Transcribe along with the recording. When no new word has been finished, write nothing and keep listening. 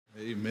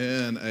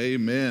Amen.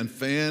 Amen.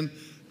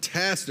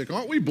 Fantastic.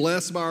 Aren't we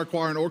blessed by our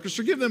choir and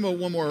orchestra? Give them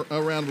one more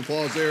round of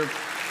applause there.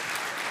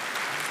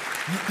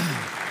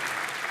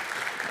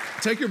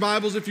 Take your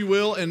Bibles, if you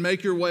will, and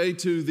make your way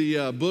to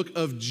the book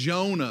of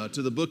Jonah,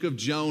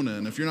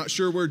 And if you're not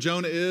sure where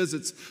Jonah is,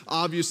 it's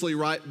obviously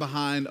right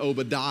behind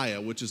Obadiah,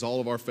 which is all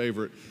of our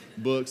favorite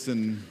books.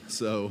 And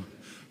so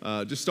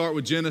just start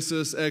with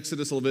Genesis,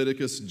 Exodus,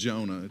 Leviticus,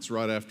 Jonah. It's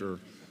right after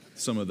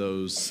some of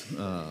those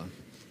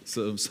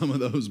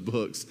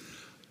books.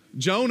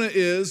 Jonah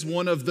is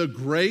one of the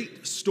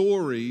great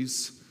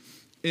stories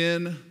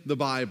in the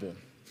Bible.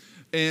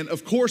 And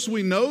of course,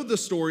 we know the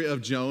story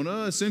of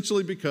Jonah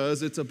essentially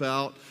because it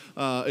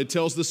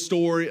tells the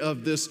story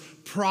of this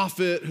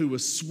prophet who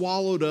was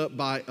swallowed up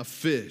by a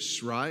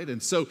fish, right?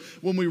 And so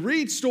when we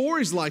read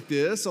stories like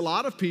this, a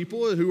lot of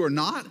people who are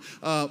not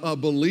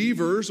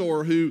believers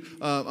or who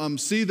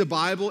see the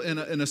Bible in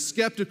a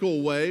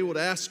skeptical way would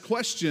ask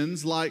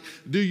questions like,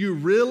 do you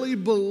really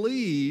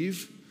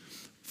believe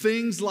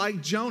things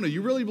like Jonah?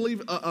 You really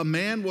believe a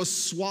man was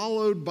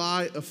swallowed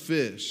by a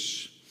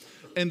fish?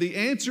 And the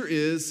answer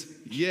is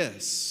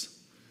yes.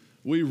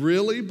 We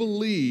really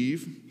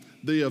believe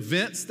the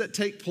events that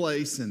take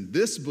place in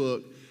this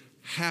book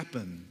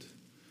happened.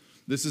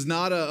 This is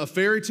not a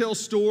fairy tale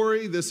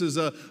story. This is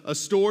a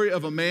story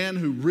of a man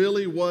who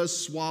really was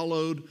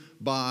swallowed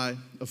by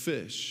a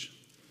fish.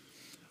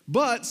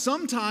 But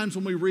sometimes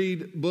when we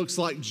read books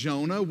like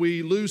Jonah,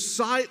 we lose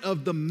sight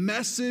of the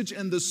message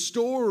and the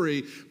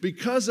story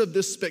because of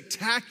this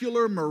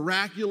spectacular,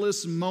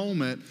 miraculous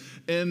moment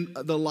in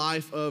the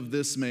life of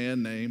this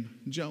man named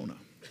Jonah.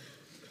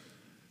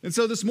 And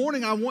so this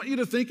morning, I want you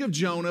to think of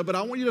Jonah, but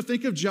I want you to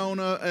think of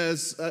Jonah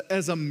as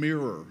a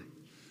mirror.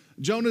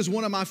 Jonah is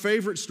one of my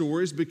favorite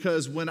stories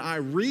because when I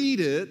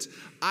read it,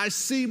 I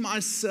see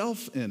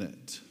myself in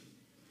it.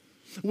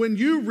 When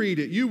you read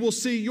it, you will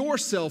see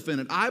yourself in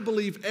it. I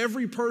believe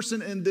every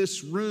person in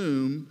this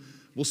room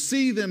will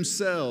see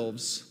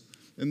themselves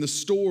in the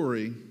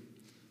story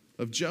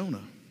of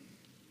Jonah.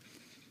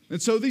 And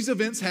so these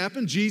events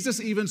happened. Jesus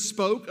even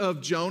spoke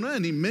of Jonah,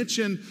 and he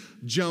mentioned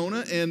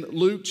Jonah in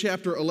Luke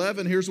chapter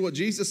 11. Here's what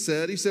Jesus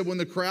said. He said, when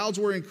the crowds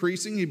were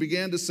increasing, he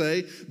began to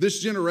say, this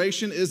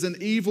generation is an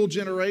evil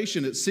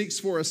generation. It seeks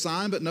for a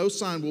sign, but no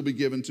sign will be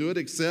given to it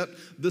except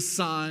the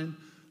sign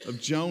of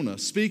Jonah.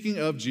 Speaking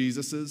of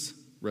Jesus'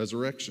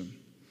 resurrection.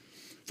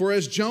 For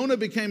as Jonah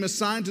became a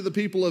sign to the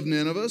people of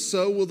Nineveh,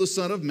 so will the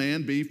Son of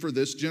Man be for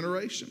this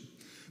generation.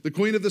 The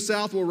queen of the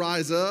south will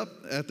rise up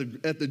at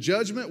the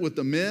judgment with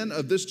the men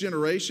of this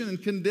generation and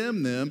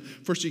condemn them,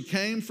 for she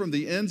came from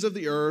the ends of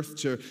the earth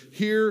to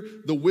hear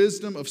the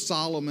wisdom of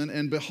Solomon,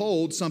 and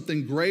behold,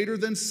 something greater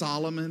than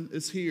Solomon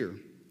is here.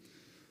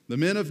 The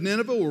men of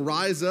Nineveh will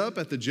rise up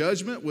at the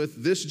judgment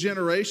with this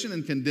generation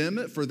and condemn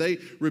it, for they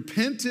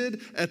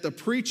repented at the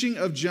preaching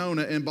of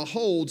Jonah, and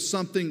behold,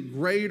 something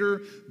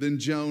greater than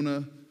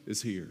Jonah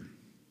is here.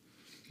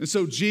 And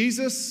so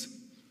Jesus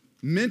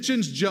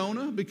mentions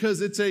Jonah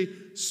because it's a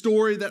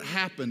story that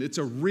happened. It's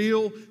a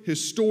real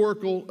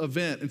historical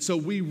event. And so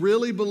we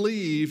really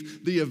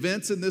believe the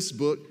events in this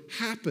book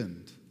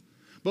happened.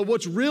 But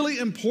what's really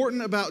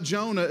important about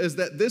Jonah is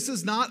that this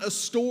is not a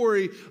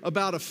story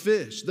about a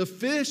fish. The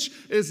fish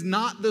is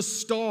not the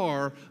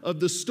star of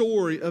the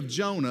story of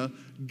Jonah.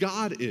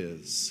 God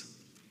is.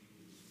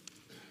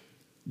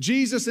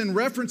 Jesus, in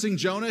referencing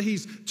Jonah,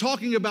 he's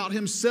talking about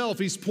himself.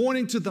 He's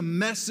pointing to the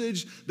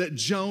message that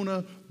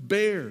Jonah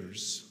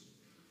bears.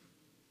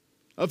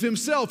 Of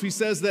himself, he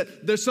says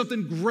that there's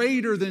something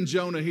greater than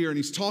Jonah here, and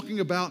he's talking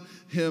about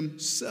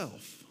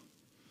himself.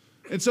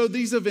 And so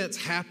these events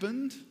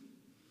happened.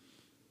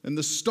 And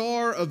the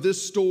star of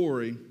this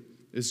story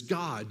is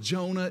God.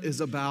 Jonah is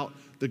about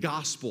the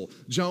gospel.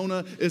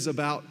 Jonah is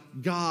about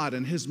God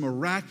and his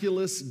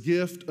miraculous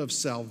gift of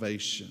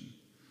salvation.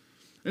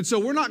 And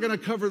so we're not going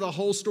to cover the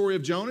whole story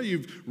of Jonah.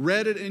 You've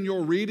read it in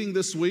your reading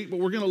this week,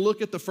 but we're going to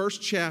look at the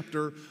first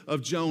chapter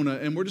of Jonah,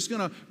 and we're just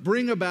going to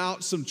bring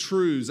about some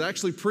truths. I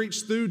actually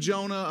preached through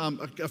Jonah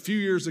a few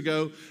years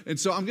ago, and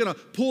so I'm going to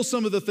pull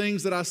some of the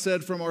things that I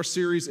said from our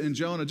series in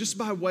Jonah just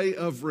by way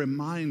of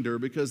reminder,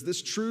 because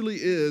this truly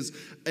is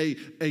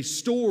a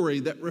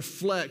story that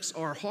reflects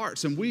our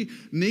hearts, and we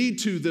need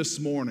to this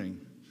morning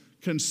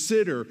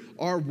consider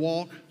our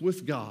walk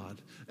with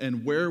God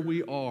and where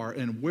we are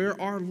and where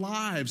our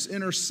lives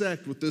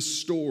intersect with this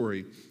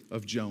story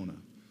of Jonah.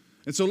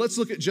 And so let's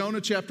look at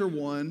Jonah chapter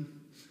 1,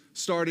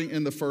 starting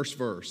in the first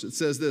verse. It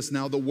says this,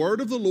 now the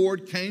word of the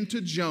Lord came to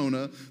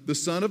Jonah, the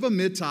son of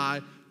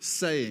Amittai,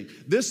 saying.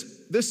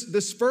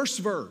 This first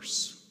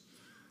verse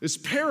is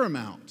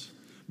paramount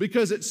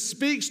because it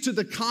speaks to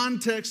the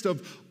context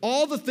of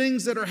all the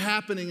things that are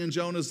happening in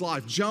Jonah's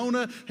life.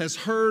 Jonah has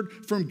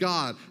heard from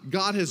God.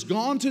 God has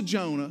gone to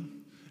Jonah,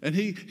 and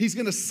he's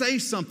going to say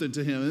something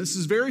to him. And this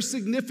is very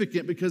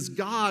significant because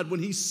God, when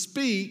he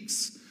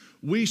speaks,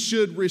 we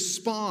should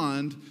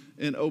respond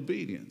in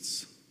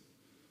obedience.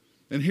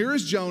 And here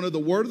is Jonah. The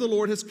word of the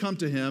Lord has come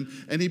to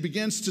him, and he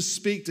begins to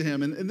speak to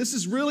him. And this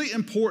is really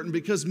important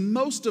because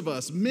most of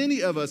us,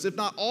 many of us, if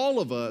not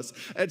all of us,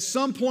 at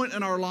some point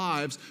in our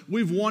lives,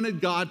 we've wanted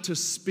God to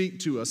speak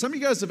to us. Some of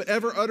you guys have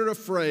ever uttered a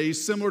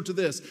phrase similar to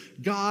this: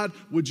 God,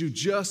 would you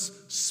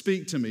just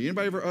speak to me?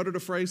 Anybody ever uttered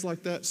a phrase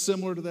like that,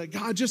 similar to that?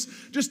 God,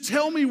 just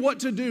tell me what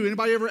to do.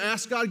 Anybody ever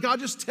ask God, God,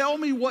 just tell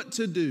me what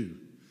to do?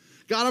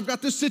 God, I've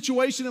got this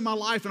situation in my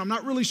life and I'm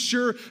not really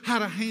sure how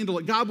to handle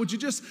it. God, would you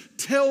just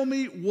tell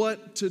me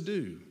what to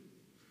do?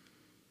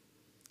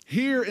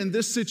 Here in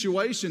this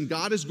situation,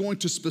 God is going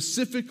to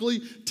specifically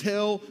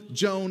tell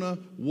Jonah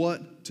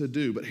what to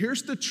do. But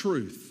here's the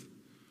truth.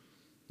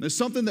 There's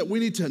something that we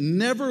need to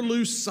never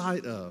lose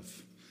sight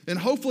of. And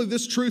hopefully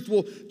this truth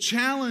will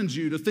challenge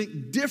you to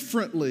think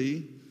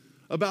differently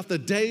about the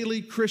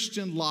daily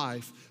Christian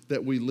life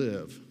that we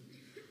live.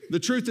 The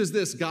truth is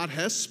this: God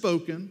has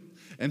spoken,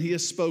 and he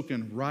has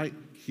spoken right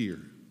here.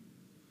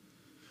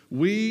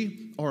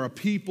 We are a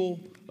people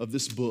of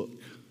this book.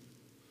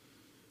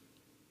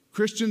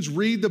 Christians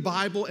read the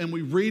Bible, and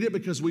we read it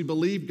because we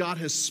believe God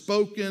has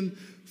spoken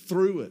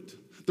through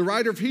it. The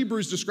writer of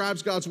Hebrews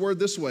describes God's word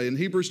this way in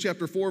Hebrews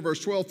chapter 4,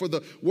 verse 12, for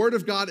the word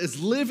of God is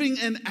living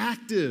and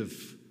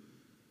active.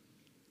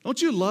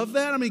 Don't you love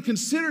that? I mean,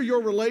 consider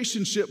your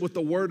relationship with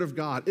the word of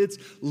God. It's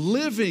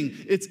living,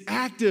 it's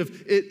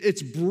active,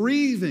 it's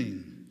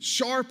breathing.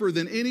 Sharper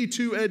than any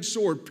two-edged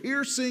sword,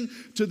 piercing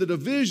to the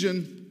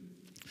division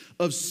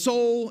of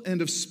soul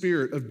and of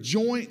spirit, of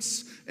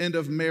joints and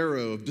of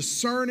marrow, of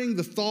discerning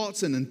the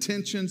thoughts and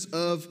intentions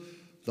of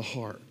the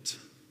heart.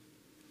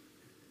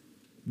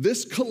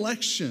 This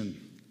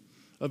collection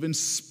of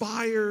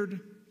inspired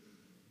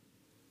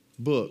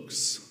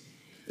books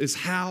is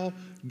how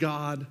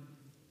God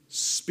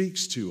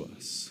speaks to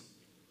us.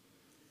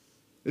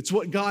 It's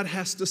what God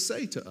has to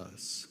say to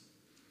us.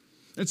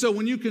 And so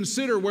when you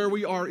consider where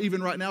we are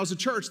even right now as a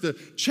church, the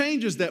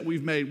changes that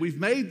we've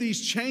made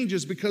these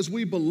changes because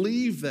we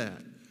believe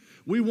that.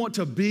 We want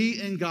to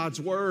be in God's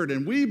Word,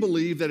 and we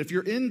believe that if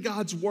you're in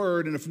God's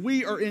Word and if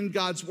we are in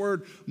God's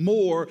Word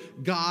more,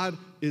 God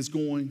is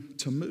going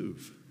to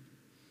move.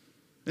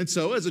 And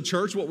so as a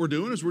church, what we're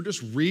doing is we're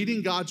just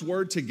reading God's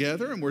Word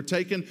together, and we're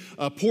taking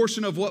a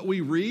portion of what we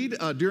read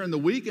during the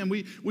week, and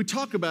we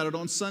talk about it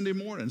on Sunday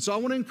morning. So I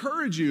want to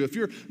encourage you, if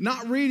you're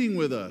not reading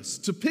with us,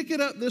 to pick it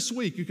up this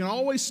week. You can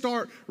always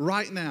start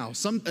right now.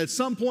 At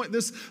some point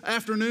this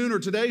afternoon or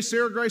today,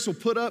 Sarah Grace will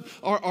put up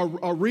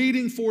our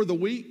reading for the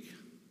week.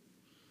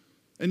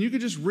 And you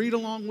can just read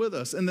along with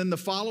us. And then the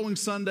following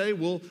Sunday,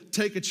 we'll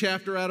take a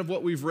chapter out of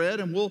what we've read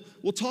and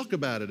we'll talk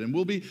about it. And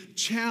we'll be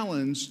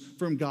challenged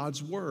from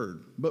God's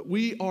Word. But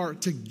we are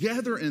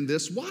together in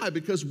this. Why?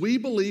 Because we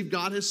believe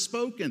God has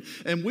spoken.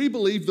 And we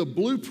believe the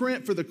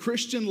blueprint for the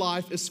Christian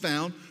life is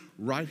found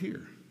right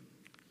here.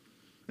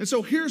 And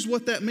so here's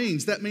what that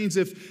means. That means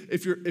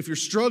if you're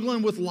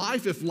struggling with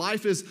life, if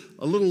life is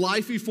a little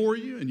lifey for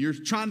you and you're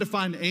trying to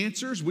find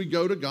answers, we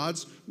go to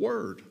God's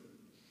Word.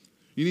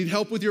 You need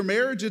help with your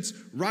marriage, it's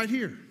right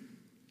here.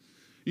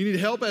 You need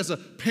help as a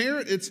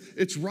parent,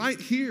 it's right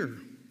here.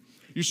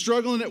 You're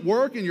struggling at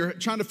work and you're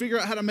trying to figure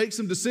out how to make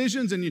some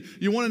decisions and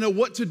you want to know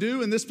what to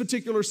do in this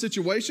particular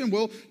situation,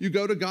 well, you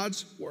go to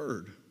God's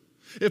Word.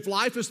 If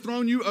life has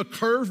thrown you a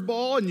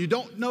curveball and you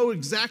don't know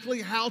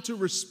exactly how to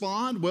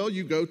respond, well,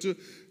 you go to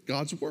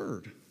God's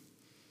Word.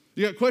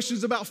 You got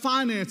questions about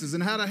finances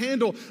and how to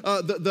handle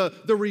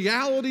the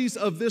realities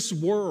of this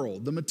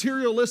world, the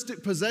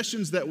materialistic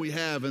possessions that we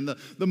have and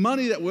the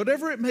money that,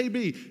 whatever it may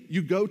be,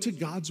 you go to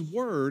God's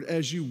Word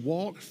as you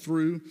walk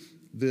through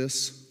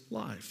this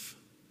life.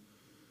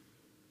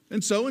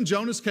 And so in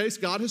Jonah's case,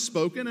 God has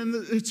spoken, and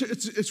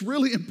it's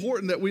really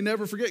important that we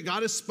never forget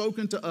God has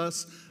spoken to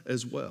us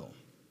as well.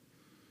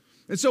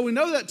 And so we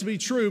know that to be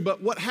true,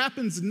 but what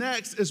happens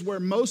next is where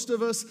most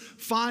of us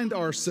find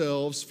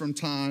ourselves from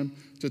time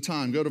to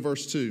time. Go to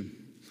verse 2.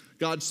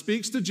 God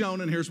speaks to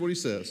Jonah, and here's what he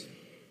says.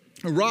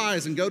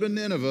 Arise and go to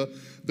Nineveh,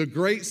 the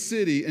great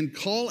city, and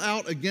call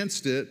out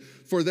against it,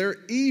 for their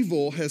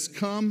evil has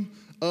come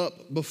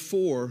up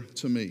before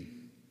to me.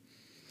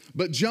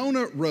 But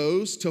Jonah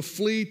rose to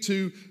flee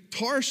to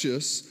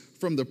Tarshish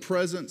from the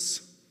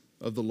presence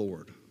of the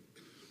Lord.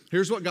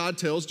 Here's what God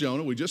tells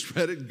Jonah. We just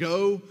read it.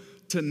 Go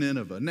to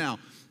Nineveh. Now,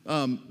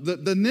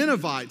 the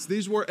Ninevites,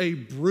 these were a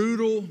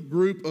brutal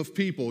group of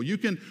people. You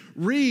can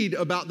read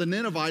about the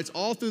Ninevites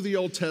all through the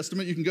Old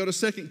Testament. You can go to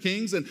 2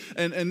 Kings, and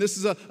this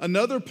is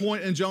another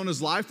point in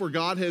Jonah's life where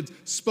God had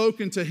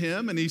spoken to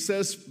him, and he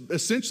says,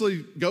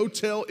 essentially, go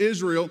tell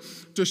Israel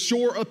to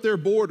shore up their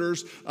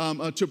borders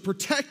to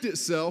protect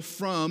itself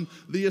from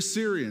the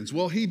Assyrians.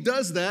 Well, he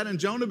does that, and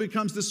Jonah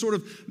becomes this sort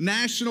of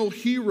national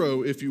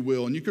hero, if you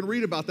will, and you can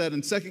read about that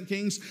in 2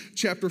 Kings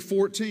chapter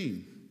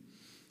 14.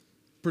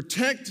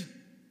 Protect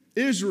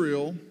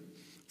Israel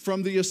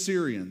from the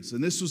Assyrians.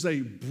 And this was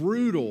a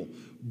brutal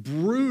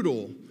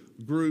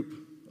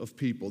group of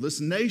people.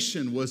 This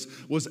nation was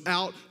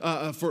out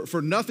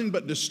for nothing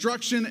but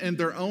destruction and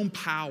their own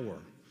power.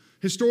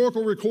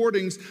 Historical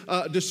recordings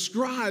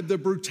describe the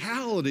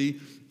brutality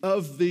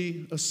of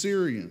the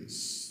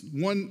Assyrians.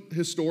 One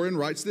historian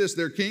writes this: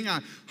 their king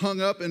I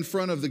hung up in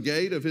front of the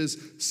gate of his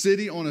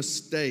city on a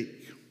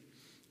stake.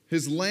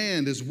 His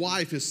land, his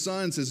wife, his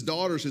sons, his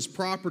daughters, his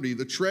property,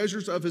 the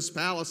treasures of his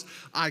palace,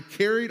 I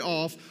carried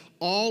off.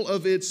 All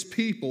of its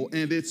people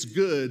and its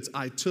goods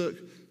I took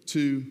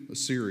to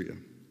Assyria.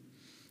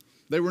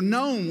 They were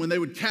known when they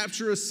would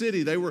capture a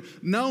city. They were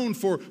known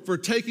for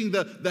taking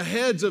the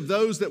heads of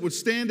those that would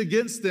stand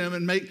against them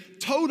and make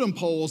totem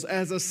poles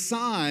as a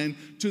sign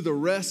to the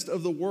rest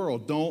of the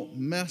world. Don't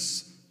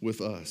mess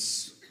with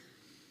us.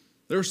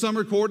 There are some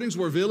recordings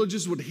where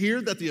villages would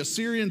hear that the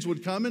Assyrians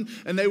would come in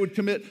and they would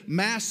commit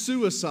mass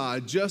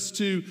suicide just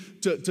to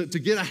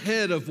get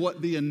ahead of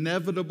what the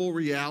inevitable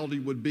reality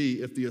would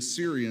be if the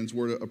Assyrians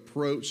were to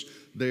approach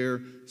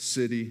their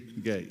city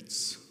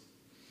gates.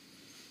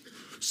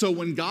 So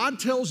when God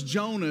tells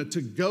Jonah to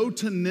go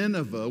to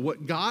Nineveh,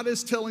 what God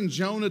is telling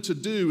Jonah to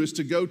do is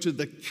to go to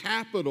the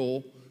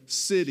capital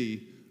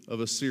city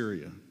of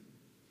Assyria.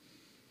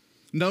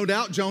 No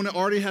doubt Jonah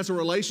already has a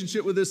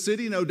relationship with this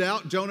city. No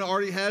doubt Jonah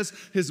already has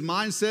his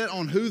mindset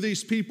on who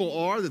these people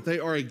are, that they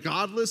are a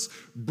godless,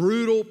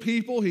 brutal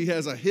people. He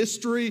has a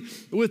history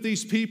with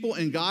these people,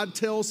 and God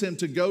tells him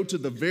to go to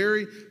the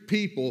very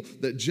people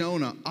that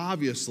Jonah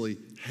obviously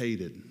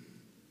hated,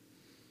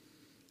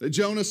 that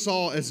Jonah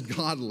saw as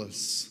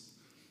godless.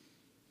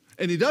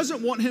 And he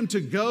doesn't want him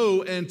to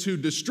go and to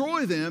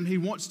destroy them. He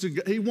wants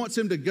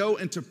him to go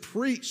and to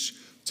preach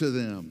to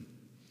them,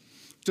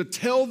 to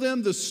tell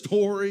them the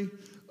story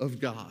of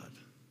God.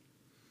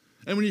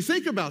 And when you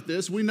think about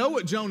this, we know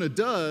what Jonah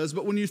does,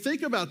 but when you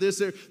think about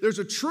this, there's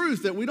a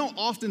truth that we don't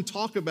often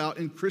talk about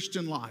in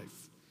Christian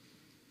life.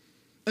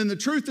 And the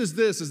truth is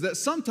this, is that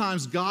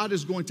sometimes God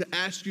is going to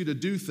ask you to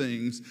do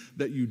things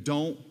that you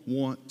don't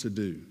want to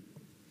do.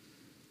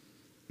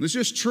 And it's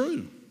just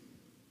true.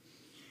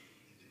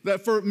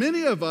 That for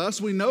many of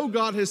us, we know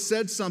God has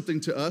said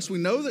something to us. We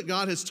know that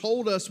God has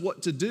told us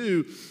what to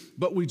do,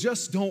 but we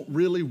just don't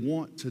really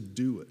want to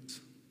do it.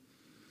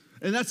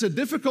 And that's a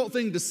difficult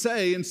thing to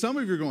say, and some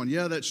of you are going,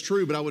 yeah, that's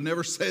true, but I would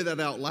never say that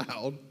out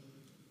loud.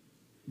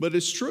 But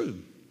it's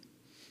true.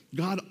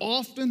 God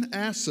often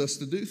asks us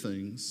to do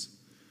things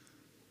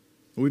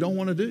we don't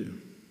want to do.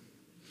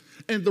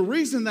 And the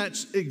reason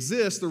that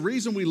exists, the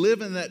reason we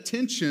live in that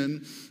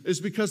tension is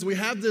because we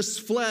have this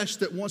flesh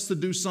that wants to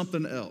do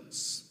something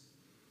else.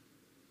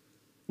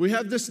 We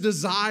have this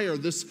desire,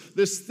 this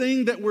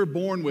thing that we're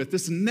born with,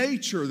 this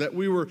nature that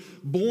we were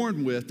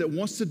born with that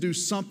wants to do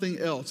something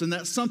else. And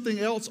that something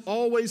else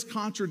always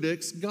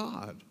contradicts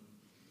God.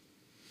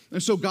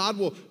 And so God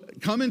will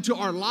come into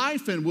our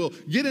life and we'll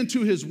get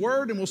into His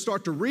Word and we'll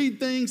start to read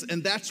things,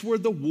 and that's where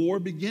the war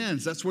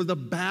begins. That's where the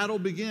battle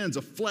begins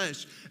of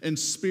flesh and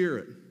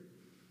spirit.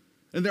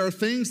 And there are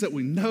things that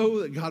we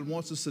know that God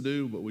wants us to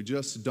do, but we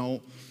just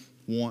don't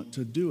want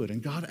to do it.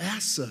 And God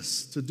asks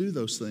us to do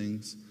those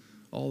things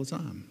all the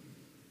time.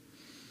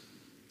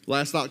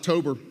 Last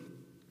October,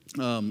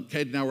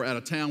 Kate and I were out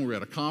of town. We were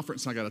at a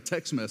conference, and I got a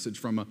text message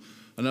from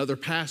another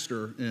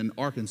pastor in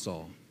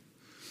Arkansas.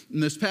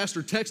 And this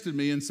pastor texted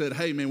me and said,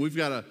 hey, man, we've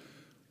got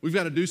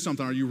to do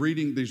something. Are you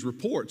reading these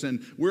reports?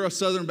 And we're a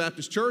Southern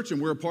Baptist church, and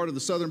we're a part of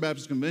the Southern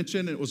Baptist Convention.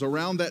 And it was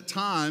around that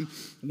time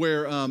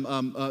where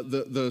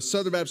the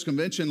Southern Baptist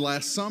Convention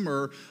last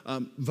summer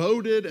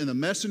voted, and the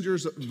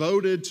messengers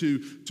voted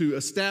to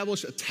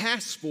establish a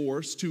task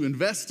force to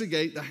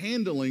investigate the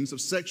handlings of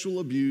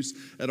sexual abuse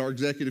at our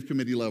executive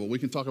committee level. We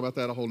can talk about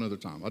that a whole nother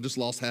time. I just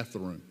lost half the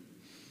room.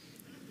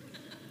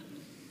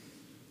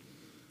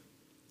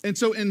 And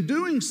so in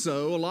doing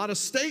so, a lot of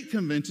state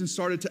conventions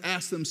started to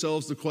ask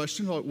themselves the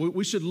question, like,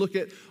 we should look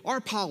at our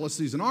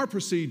policies and our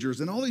procedures,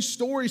 and all these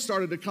stories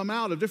started to come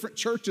out of different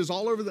churches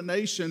all over the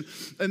nation.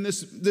 And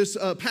this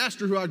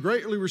pastor, who I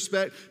greatly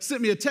respect,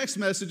 sent me a text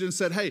message and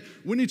said, hey,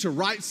 we need to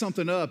write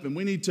something up, and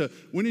we need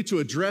to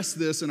address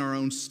this in our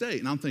own state.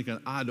 And I'm thinking,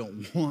 I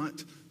don't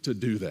want to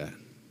do that.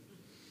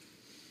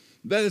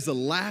 That is the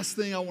last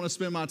thing I want to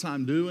spend my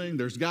time doing.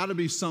 There's got to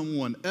be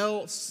someone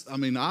else. I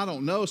mean, I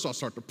don't know. So I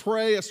start to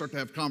pray. I start to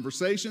have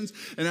conversations.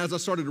 And as I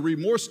started to read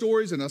more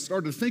stories and I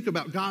started to think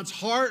about God's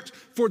heart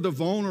for the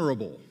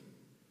vulnerable,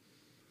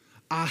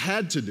 I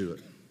had to do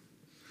it.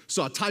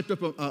 So I typed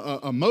up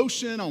a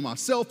motion on my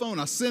cell phone.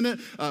 I sent it.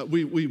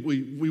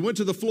 We went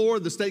to the floor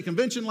of the state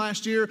convention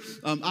last year.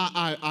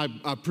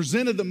 I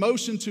presented the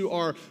motion to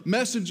our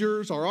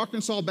messengers, our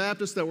Arkansas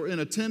Baptists that were in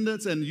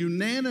attendance, and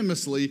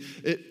unanimously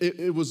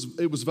it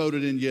was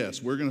voted in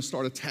yes. We're going to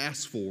start a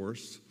task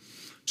force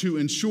to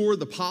ensure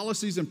the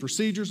policies and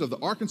procedures of the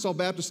Arkansas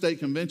Baptist State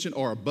Convention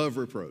are above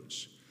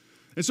reproach.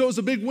 And so it was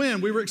a big win.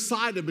 We were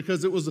excited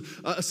because it was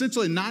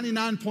essentially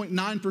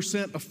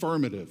 99.9%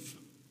 affirmative.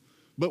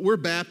 But we're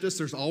Baptists.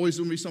 There's always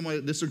going to be somebody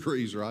that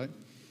disagrees, right?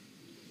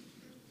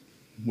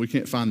 We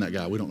can't find that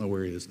guy. We don't know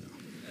where he is now.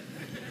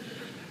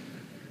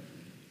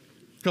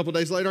 A couple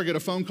days later, I get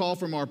a phone call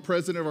from our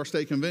president of our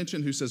state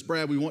convention who says,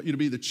 Brad, we want you to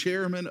be the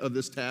chairman of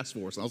this task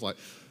force. And I was like,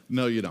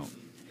 no, you don't.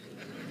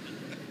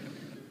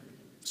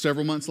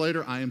 Several months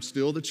later, I am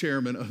still the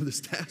chairman of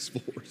this task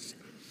force.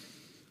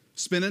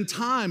 spending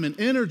time and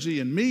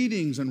energy and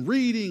meetings and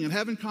reading and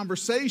having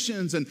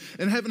conversations and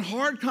having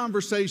hard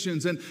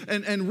conversations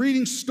and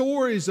reading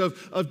stories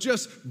of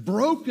just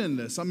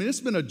brokenness. I mean,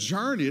 it's been a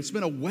journey. It's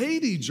been a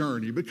weighty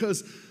journey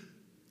because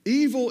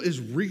evil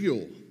is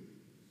real.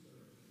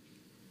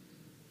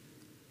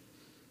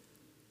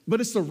 But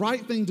it's the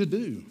right thing to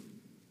do.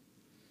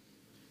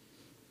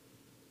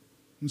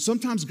 And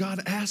sometimes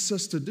God asks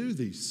us to do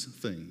these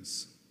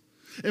things.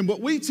 And what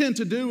we tend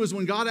to do is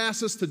when God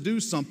asks us to do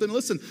something,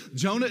 listen,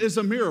 Jonah is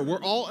a mirror.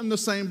 We're all in the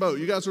same boat.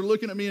 You guys are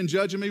looking at me and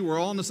judging me. We're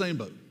all in the same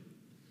boat.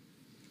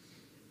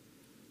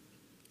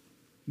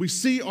 We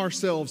see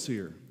ourselves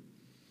here.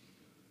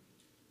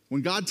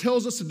 When God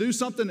tells us to do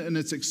something and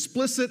it's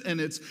explicit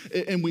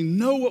and we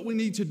know what we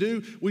need to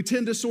do, we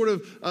tend to sort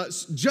of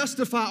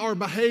justify our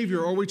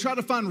behavior, or we try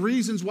to find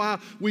reasons why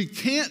we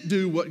can't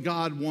do what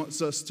God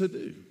wants us to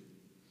do.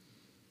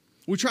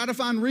 We try to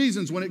find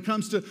reasons when it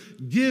comes to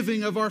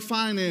giving of our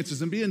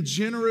finances and being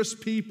generous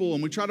people,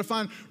 and we try to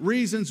find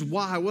reasons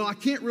why. Well, I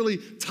can't really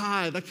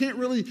tithe. I can't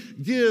really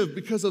give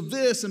because of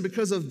this and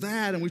because of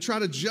that, and we try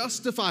to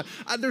justify.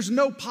 There's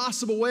no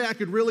possible way I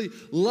could really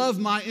love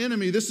my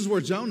enemy. This is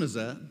where Jonah's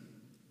at.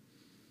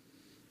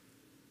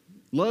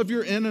 Love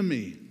your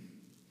enemy.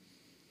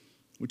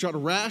 We try to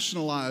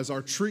rationalize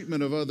our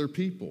treatment of other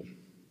people.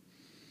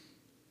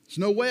 There's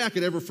no way I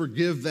could ever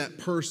forgive that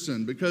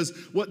person because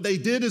what they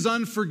did is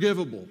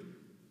unforgivable.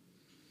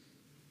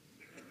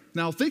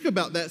 Now, think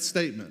about that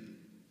statement.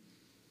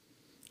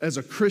 As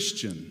a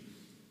Christian,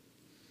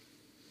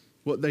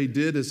 what they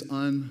did is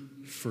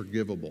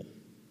unforgivable.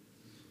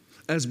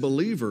 As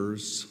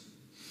believers,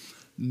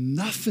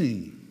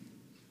 nothing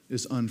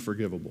is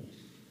unforgivable.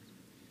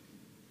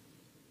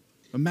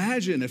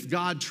 Imagine if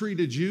God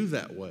treated you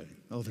that way.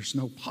 Oh, there's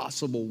no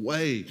possible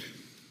way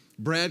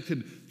Brad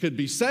could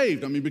be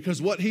saved. I mean,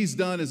 because what he's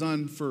done is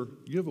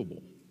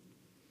unforgivable.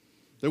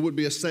 There would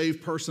be a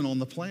saved person on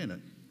the planet,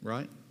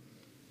 right?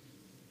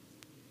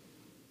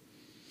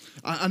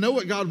 I know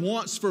what God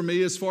wants for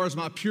me as far as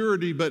my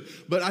purity, but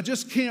I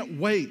just can't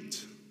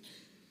wait.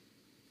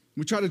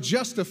 We try to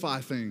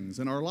justify things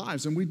in our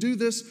lives, and we do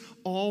this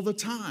all the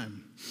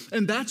time.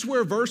 And that's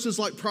where verses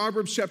like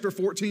Proverbs chapter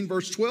 14,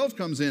 verse 12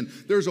 comes in.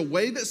 There's a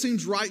way that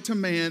seems right to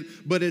man,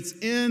 but its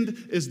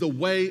end is the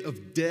way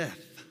of death.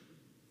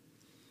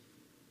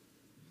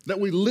 That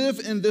we live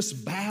in this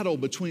battle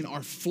between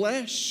our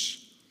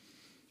flesh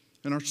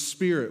and our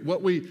spirit.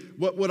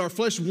 What our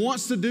flesh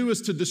wants to do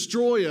is to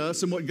destroy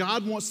us, and what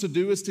God wants to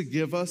do is to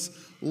give us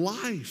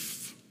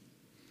life.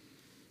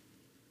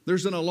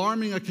 There's an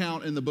alarming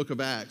account in the book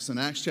of Acts, in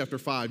Acts chapter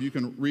 5. You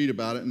can read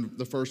about it in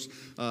the first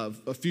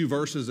a few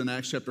verses in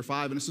Acts chapter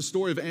 5, and it's the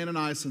story of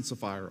Ananias and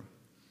Sapphira.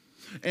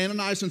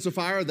 Ananias and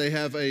Sapphira, they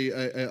have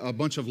a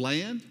bunch of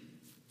land,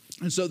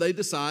 and so they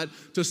decide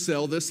to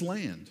sell this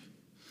land.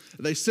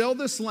 They sell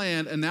this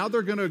land, and now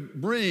they're going to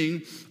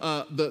bring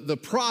the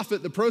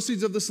profit, the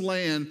proceeds of this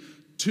land,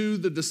 to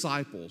the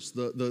disciples.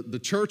 The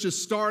church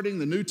is starting,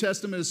 the New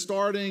Testament is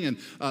starting, and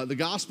the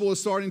gospel is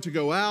starting to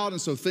go out,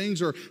 and so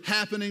things are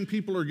happening.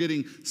 People are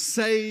getting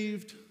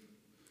saved.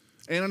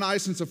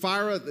 Ananias and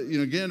Sapphira,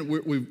 again,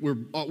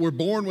 we're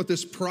born with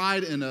this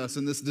pride in us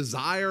and this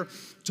desire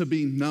to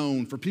be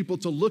known, for people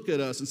to look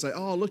at us and say,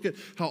 oh, look at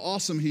how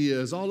awesome he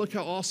is. Oh, look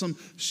how awesome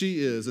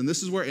she is. And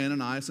this is where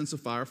Ananias and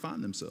Sapphira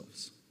find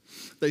themselves.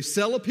 They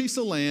sell a piece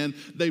of land.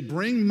 They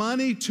bring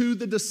money to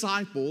the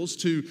disciples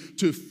to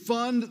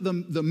fund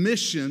the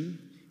mission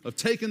of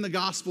taking the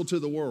gospel to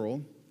the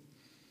world.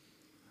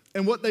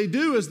 And what they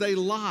do is they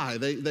lie.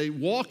 They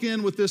walk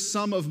in with this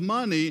sum of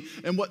money,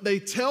 and what they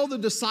tell the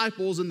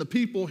disciples and the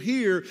people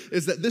here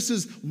is that this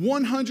is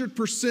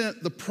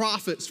 100% the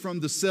profits from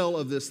the sale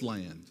of this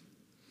land.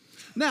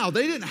 Now,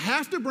 they didn't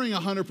have to bring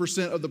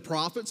 100% of the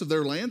profits of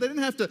their land. They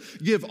didn't have to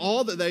give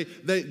all that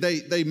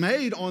they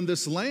made on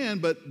this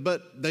land,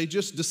 but they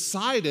just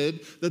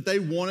decided that they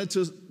wanted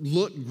to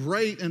look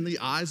great in the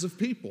eyes of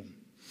people,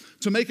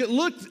 to make it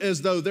look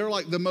as though they're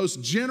like the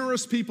most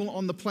generous people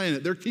on the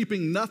planet. They're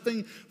keeping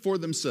nothing for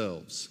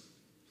themselves.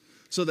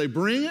 So they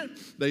bring it,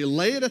 they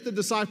lay it at the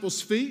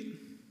disciples' feet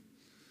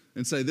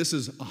and say, this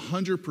is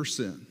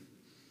 100%.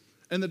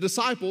 And the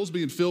disciples,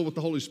 being filled with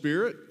the Holy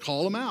Spirit,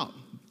 call them out.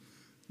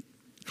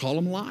 Call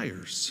them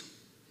liars.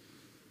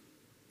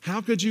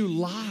 How could you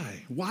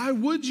lie? Why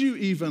would you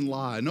even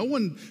lie? No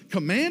one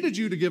commanded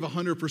you to give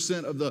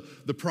 100% of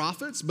the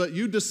profits, but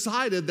you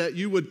decided that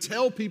you would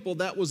tell people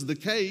that was the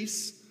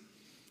case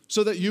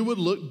so that you would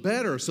look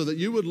better, so that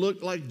you would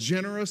look like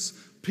generous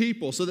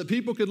people, so that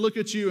people could look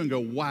at you and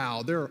go,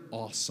 wow, they're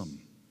awesome.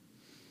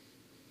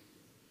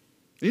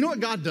 You know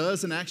what God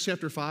does in Acts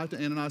chapter 5 to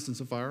Ananias and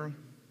Sapphira?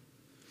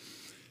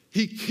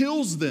 He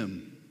kills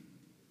them.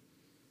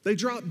 They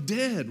drop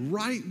dead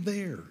right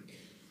there.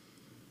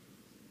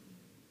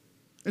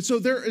 And so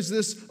there is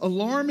this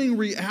alarming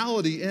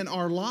reality in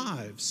our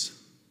lives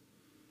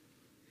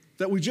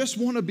that we just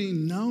want to be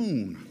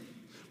known.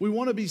 We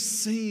want to be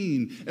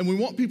seen, and we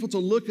want people to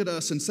look at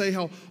us and say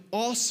how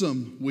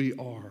awesome we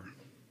are.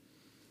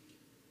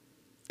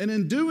 And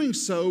in doing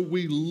so,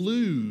 we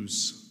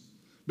lose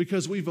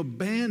because we've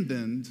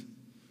abandoned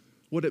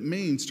what it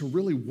means to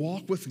really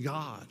walk with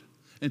God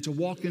and to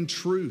walk in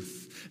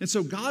truth. And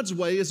so God's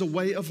way is a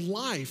way of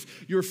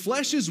life. Your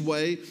flesh's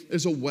way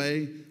is a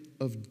way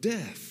of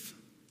death.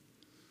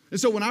 And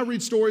so when I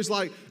read stories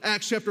like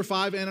Acts chapter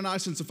 5,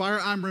 Ananias and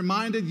Sapphira, I'm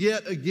reminded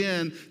yet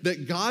again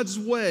that God's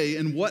way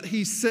and what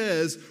he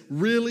says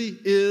really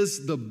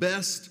is the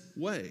best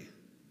way.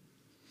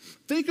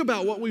 Think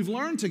about what we've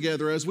learned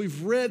together as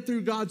we've read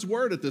through God's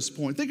word at this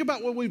point. Think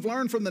about what we've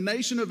learned from the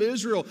nation of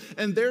Israel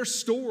and their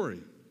story.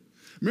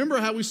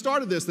 Remember how we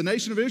started this. The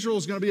nation of Israel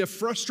is going to be a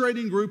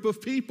frustrating group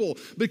of people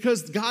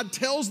because God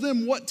tells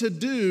them what to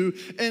do,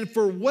 and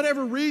for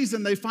whatever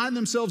reason, they find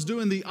themselves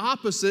doing the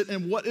opposite.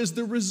 And what is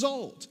the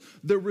result?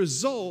 The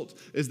result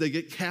is they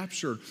get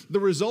captured. The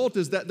result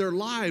is that their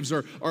lives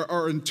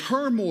are in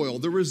turmoil.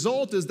 The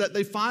result is that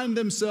they find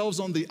themselves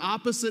on the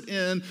opposite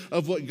end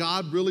of what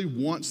God really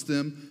wants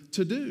them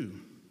to do.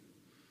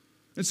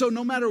 And so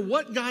no matter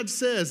what God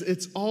says,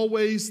 it's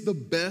always the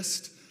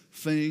best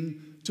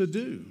thing to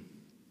do.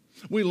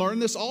 We learn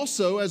this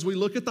also as we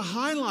look at the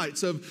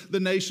highlights of the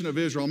nation of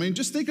Israel. I mean,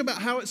 just think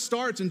about how it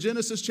starts in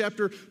Genesis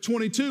chapter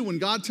 22 when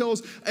God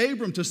tells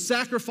Abram to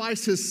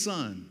sacrifice his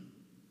son.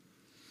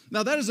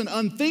 Now, that is an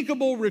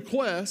unthinkable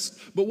request,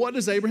 but what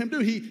does Abraham do?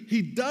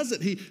 He does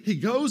it. He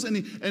goes and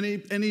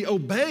he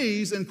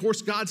obeys, and of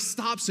course, God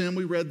stops him.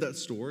 We read that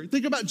story.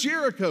 Think about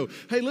Jericho.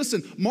 Hey,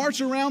 listen,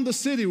 march around the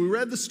city. We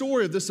read the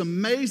story of this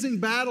amazing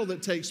battle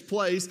that takes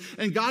place,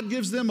 and God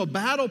gives them a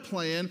battle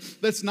plan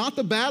that's not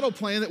the battle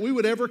plan that we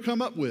would ever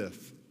come up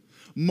with.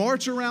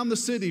 March around the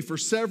city for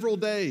several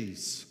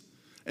days,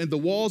 and the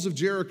walls of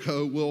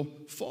Jericho will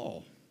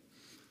fall.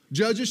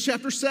 Judges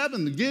chapter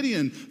 7,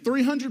 Gideon,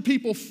 300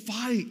 people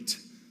fight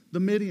the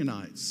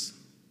Midianites.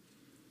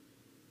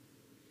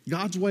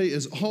 God's way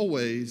is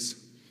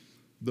always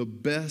the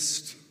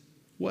best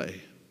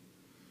way.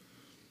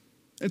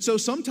 And so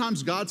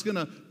sometimes God's going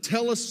to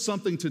tell us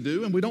something to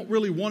do, and we don't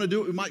really want to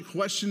do it. We might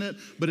question it,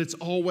 but it's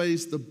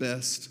always the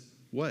best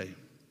way.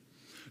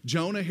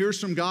 Jonah hears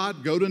from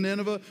God, go to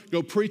Nineveh,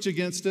 go preach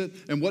against it.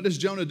 And what does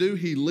Jonah do?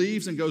 He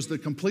leaves and goes the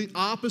complete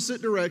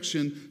opposite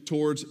direction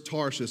towards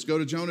Tarshish. Go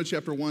to Jonah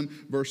chapter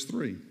 1, verse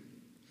 3.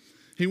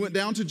 He went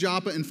down to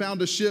Joppa and found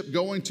a ship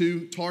going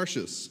to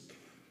Tarshish.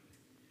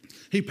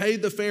 He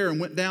paid the fare and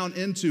went down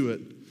into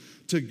it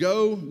to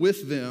go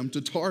with them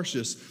to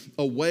Tarshish,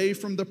 away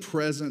from the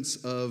presence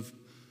of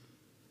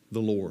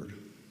the Lord.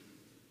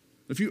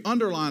 If you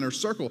underline or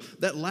circle,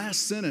 that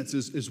last sentence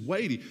is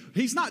weighty.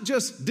 He's not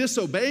just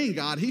disobeying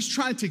God, he's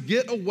trying to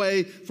get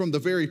away from the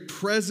very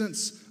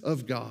presence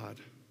of God.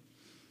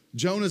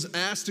 Jonah's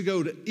asked to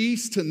go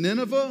east to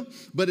Nineveh,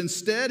 but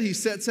instead he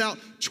sets out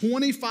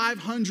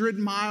 2,500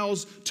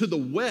 miles to the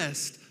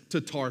west to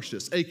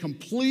Tarshish, a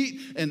complete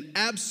and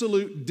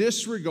absolute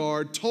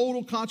disregard,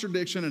 total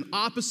contradiction, and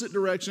opposite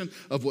direction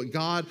of what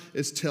God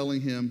is telling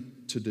him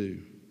to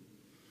do.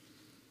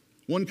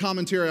 One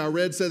commentary I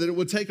read said that it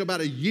would take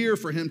about a year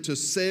for him to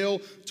sail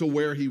to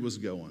where he was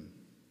going.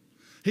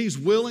 He's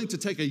willing to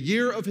take a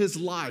year of his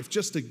life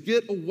just to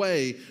get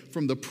away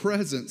from the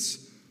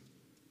presence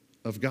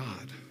of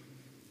God.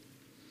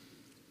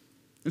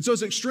 And so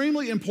it's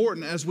extremely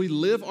important as we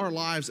live our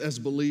lives as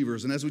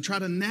believers and as we try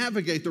to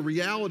navigate the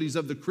realities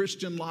of the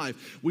Christian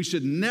life, we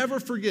should never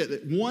forget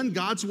that one,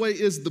 God's way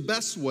is the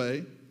best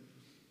way,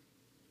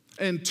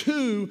 and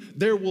two,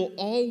 there will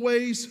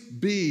always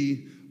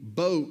be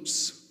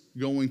boats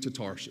going to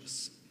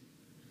Tarshish.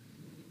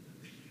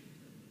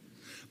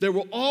 There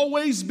will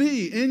always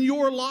be in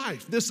your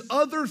life this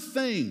other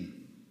thing.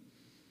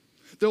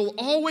 There will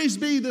always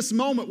be this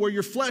moment where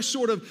your flesh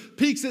sort of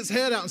peeks its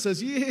head out and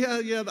says,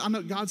 yeah, I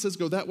know God says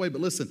go that way, but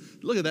listen,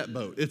 look at that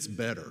boat. It's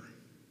better.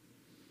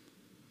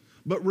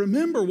 But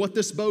remember what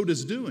this boat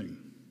is doing.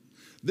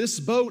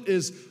 This boat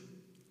is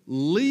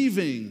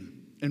leaving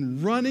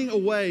and running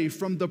away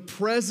from the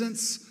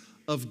presence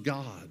of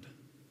God.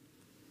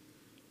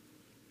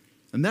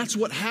 And that's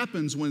what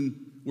happens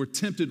when we're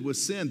tempted with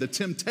sin. The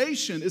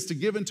temptation is to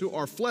give into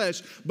our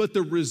flesh, but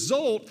the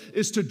result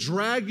is to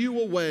drag you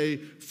away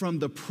from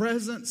the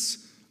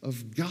presence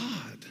of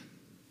God.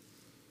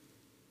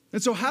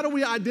 And so how do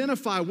we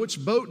identify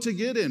which boat to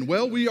get in?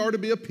 Well, we are to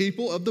be a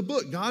people of the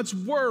book. God's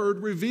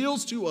word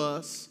reveals to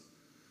us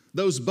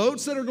those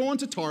boats that are going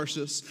to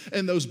Tarshish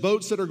and those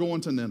boats that are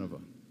going to Nineveh.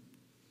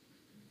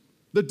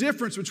 The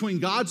difference between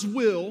God's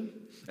will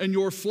and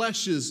your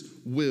flesh's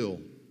will.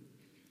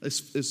 Is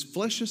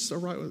fleshes all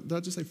right? Did I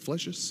just say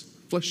fleshes?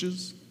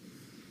 Fleshes?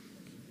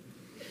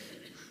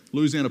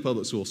 Louisiana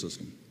public school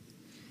system.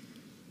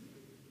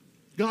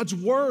 God's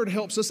word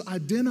helps us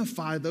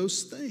identify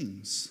those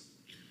things.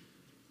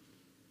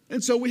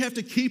 And so we have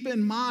to keep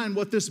in mind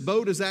what this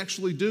boat is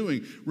actually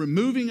doing,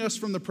 removing us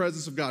from the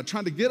presence of God,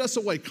 trying to get us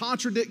away,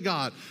 contradict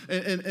God,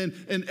 and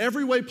in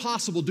every way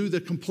possible do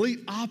the complete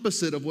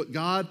opposite of what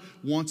God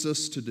wants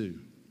us to do.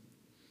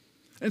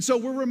 And so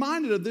we're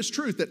reminded of this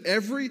truth that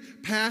every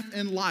path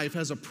in life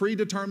has a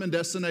predetermined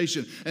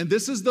destination. And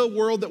this is the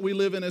world that we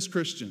live in as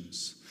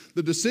Christians.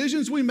 The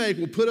decisions we make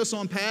will put us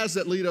on paths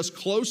that lead us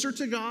closer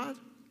to God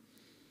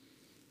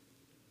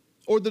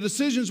or the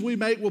decisions we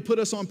make will put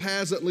us on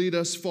paths that lead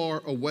us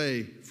far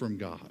away from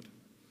God.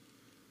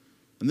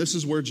 And this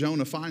is where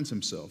Jonah finds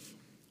himself.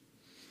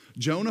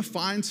 Jonah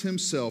finds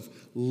himself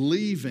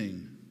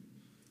leaving,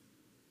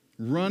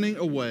 running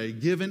away,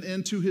 giving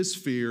into his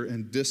fear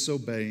and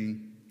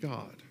disobeying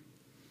God.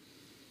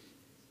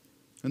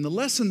 And the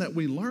lesson that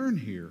we learn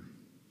here,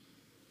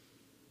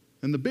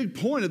 and the big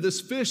point of this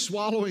fish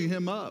swallowing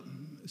him up,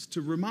 is to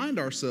remind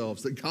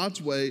ourselves that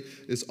God's way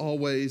is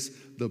always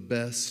the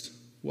best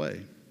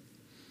way.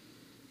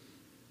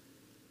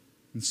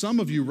 And some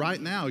of you right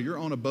now, you're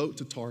on a boat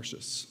to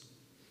Tarshish.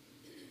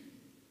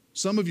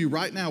 Some of you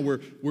right now, we're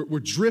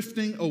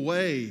drifting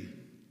away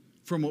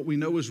from what we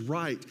know is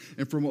right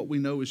and from what we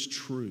know is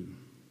true.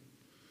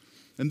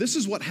 And this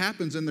is what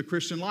happens in the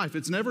Christian life.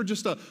 It's never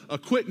just a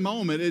quick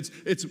moment.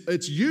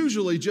 It's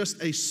usually just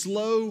a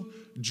slow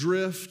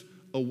drift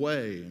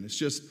away. And it's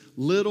just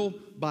little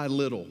by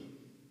little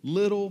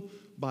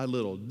by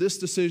little. This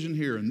decision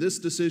here and this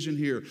decision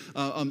here.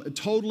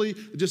 Totally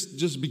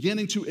just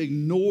beginning to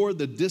ignore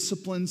the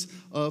disciplines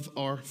of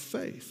our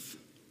faith.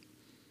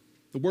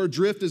 The word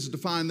drift is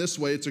defined this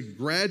way. It's a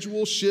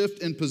gradual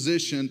shift in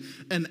position,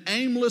 an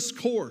aimless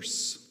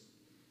course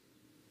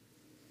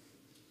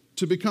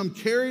to become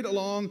carried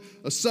along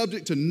a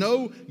subject to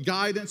no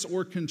guidance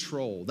or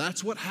control.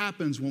 That's what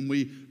happens when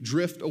we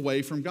drift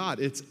away from God.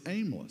 It's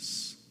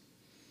aimless.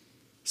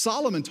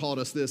 Solomon taught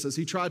us this as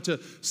he tried to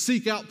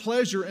seek out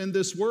pleasure in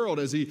this world,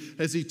 as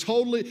he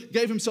totally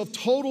gave himself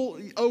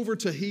totally over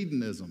to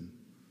hedonism.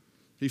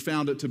 He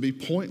found it to be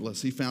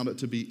pointless. He found it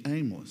to be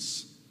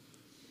aimless.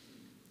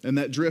 And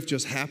that drift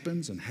just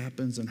happens and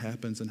happens and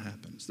happens and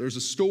happens. There's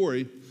a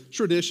story,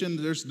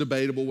 tradition, there's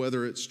debatable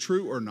whether it's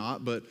true or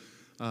not, but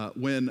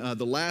when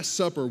the Last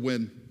Supper,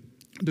 when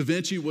Da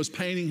Vinci was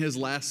painting his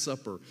Last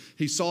Supper,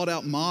 he sought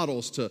out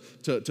models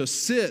to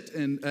sit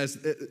and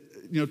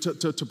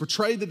to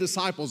portray the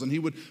disciples, and he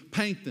would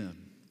paint them.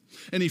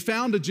 And he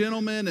found a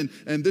gentleman,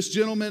 and this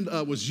gentleman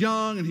was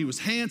young, and he was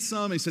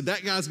handsome. He said,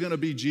 that guy's going to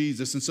be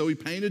Jesus. And so he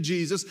painted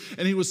Jesus,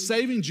 and he was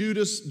saving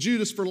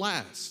Judas for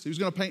last. He was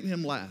going to paint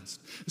him last.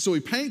 So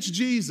he paints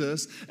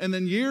Jesus, and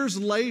then years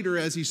later,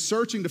 as he's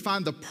searching to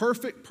find the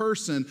perfect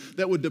person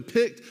that would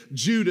depict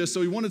Judas,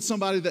 so he wanted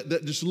somebody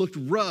that just looked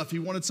rough. He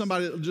wanted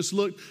somebody that just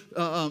looked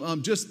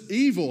just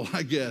evil,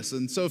 I guess.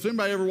 And so if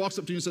anybody ever walks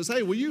up to you and says,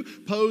 hey, will you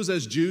pose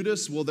as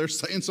Judas? Well, they're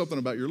saying something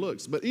about your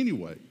looks. But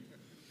anyway,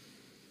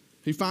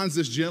 he finds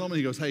this gentleman.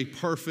 He goes, hey,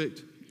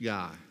 perfect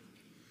guy.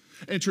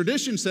 And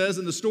tradition says,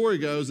 and the story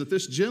goes, that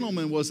this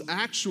gentleman was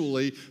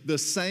actually the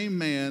same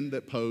man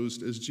that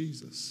posed as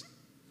Jesus.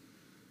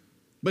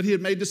 But he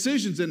had made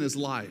decisions in his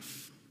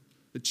life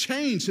that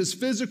changed his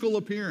physical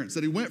appearance,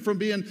 that he went from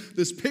being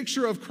this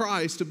picture of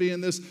Christ to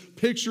being this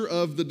picture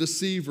of the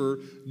deceiver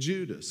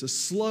Judas, a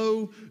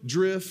slow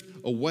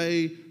drift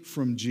away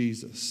from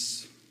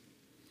Jesus.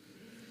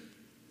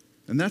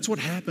 And that's what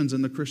happens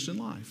in the Christian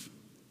life.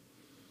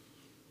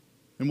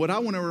 And what I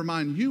want to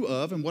remind you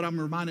of, and what I'm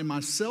reminding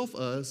myself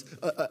of,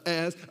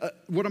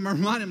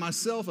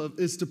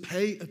 is to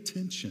pay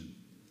attention.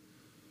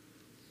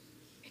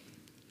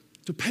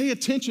 To pay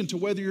attention to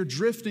whether you're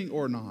drifting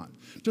or not.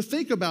 To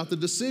think about the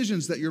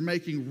decisions that you're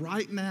making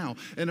right now.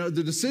 And are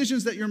the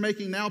decisions that you're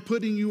making now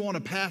putting you on a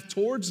path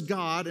towards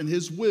God and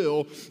His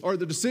will, or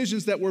the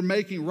decisions that we're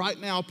making right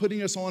now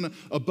putting us on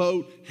a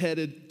boat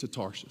headed to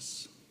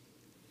Tarshish?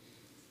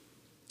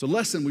 It's a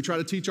lesson we try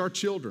to teach our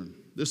children.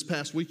 This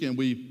past weekend,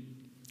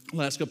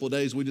 last couple of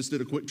days, we just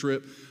did a quick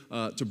trip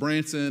to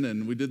Branson,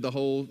 and we did the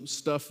whole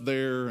stuff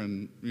there,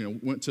 and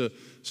went to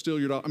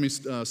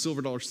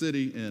Silver Dollar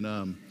City,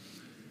 and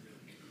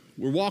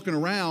we're walking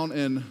around,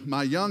 and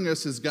my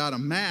youngest has got a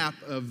map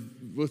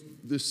with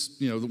this,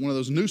 one of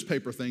those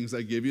newspaper things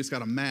they give you. It's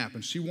got a map,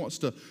 and she wants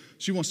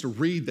to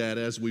read that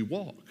as we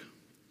walk.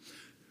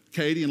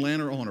 Katie and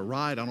Lana are on a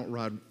ride. I don't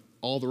ride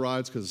all the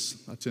rides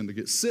because I tend to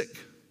get sick,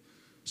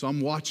 so I'm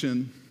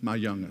watching my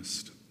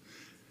youngest,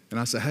 and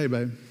I say, "Hey,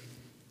 babe."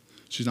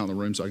 She's not in the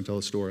room, so I can tell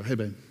the story. Hey,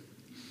 babe,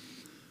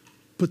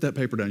 put that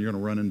paper down. You're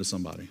going to run into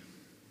somebody.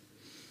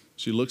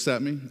 She looks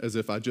at me as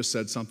if I just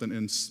said something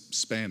in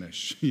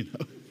Spanish, She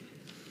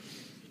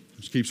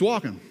keeps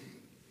walking.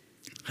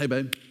 Hey,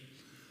 babe,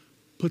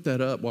 put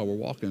that up while we're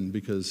walking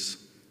because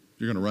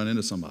you're going to run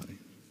into somebody.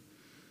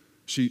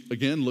 She,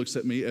 again, looks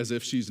at me as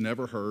if she's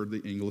never heard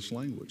the English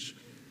language.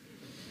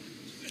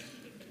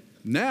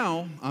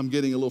 Now, I'm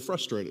getting a little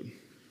frustrated.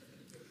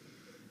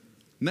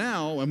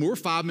 Now, and we're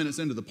 5 minutes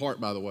into the park,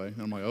 by the way,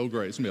 and I'm like, oh,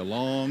 great, it's going to be a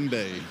long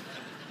day.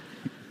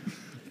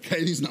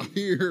 Katie's not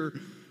here.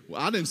 Well,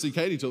 I didn't see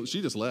Katie till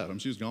she just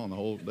left. She was gone the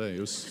whole day. It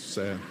was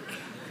sad.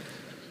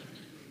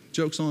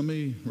 Joke's on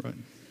me, right?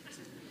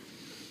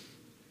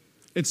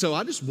 And so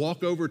I just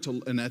walk over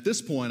and at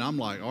this point, I'm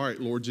like, all right,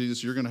 Lord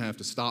Jesus, you're going to have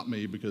to stop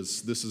me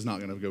because this is not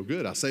going to go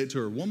good. I say it to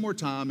her one more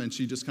time, and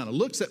she just kind of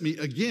looks at me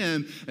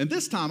again, and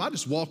this time I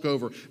just walk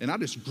over, and I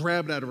just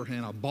grab it out of her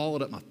hand. I ball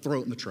it up my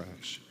throat in the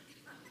trash.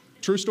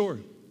 True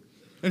story.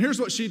 And here's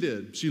what she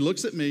did. She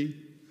looks at me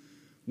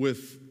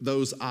with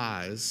those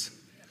eyes,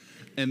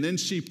 And then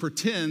she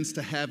pretends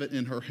to have it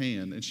in her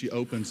hand, and she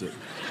opens it.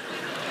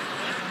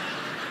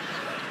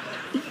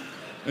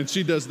 And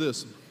she does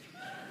this.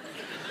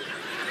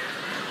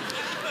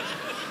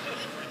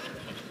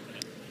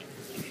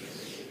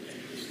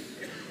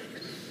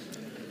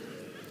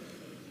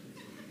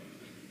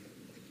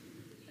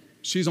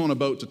 She's on a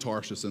boat to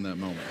Tarshish in that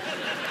moment.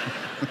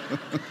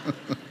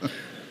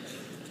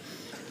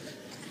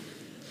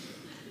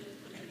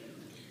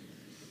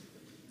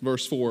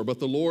 Verse 4, but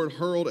the Lord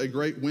hurled a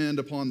great wind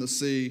upon the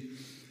sea,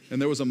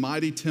 and there was a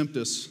mighty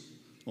tempest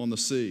on the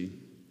sea,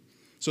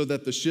 so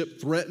that the ship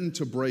threatened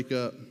to break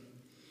up.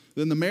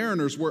 Then the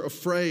mariners were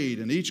afraid,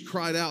 and each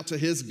cried out to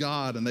his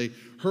God, and they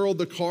hurled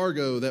the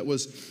cargo that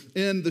was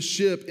in the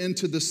ship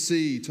into the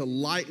sea to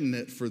lighten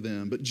it for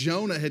them. But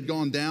Jonah had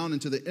gone down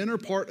into the inner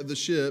part of the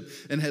ship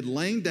and had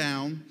lain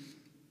down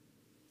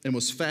and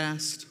was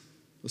fast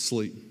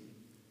asleep.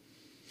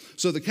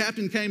 So the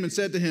captain came and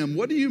said to him,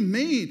 what do you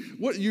mean?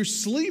 What, you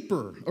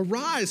sleeper?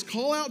 Arise,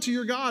 call out to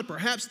your God.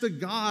 Perhaps the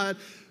God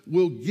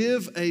will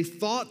give a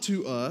thought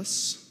to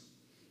us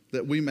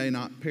that we may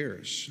not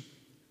perish.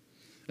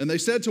 And they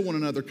said to one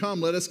another,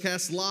 come, let us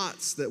cast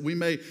lots that we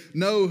may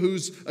know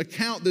whose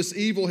account this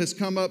evil has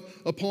come up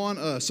upon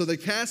us. So they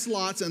cast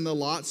lots, and the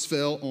lots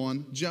fell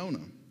on Jonah.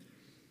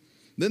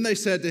 Then they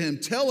said to him,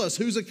 tell us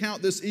whose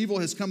account this evil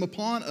has come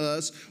upon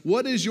us.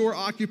 What is your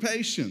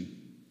occupation?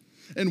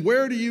 And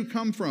where do you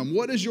come from?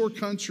 What is your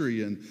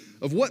country? And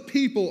of what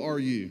people are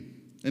you?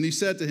 And he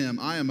said to him,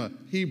 I am a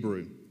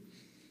Hebrew,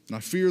 and I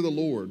fear the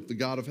Lord, the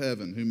God of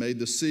heaven, who made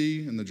the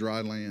sea and the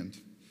dry land.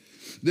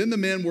 Then the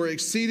men were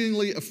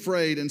exceedingly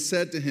afraid and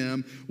said to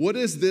him, what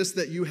is this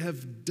that you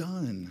have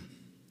done?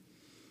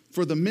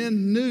 For the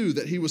men knew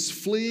that he was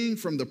fleeing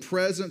from the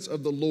presence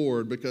of the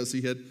Lord because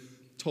he had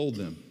told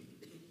them.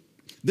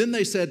 Then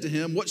they said to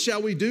him, what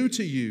shall we do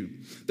to you,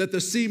 that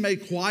the sea may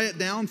quiet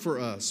down for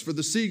us? For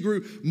the sea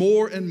grew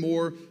more and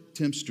more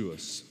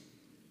tempestuous.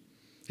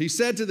 He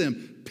said to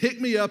them,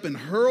 pick me up and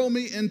hurl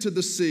me into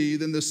the sea,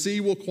 then the sea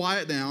will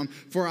quiet down,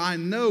 for I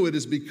know it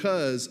is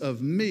because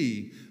of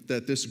me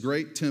that this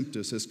great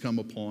tempest has come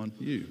upon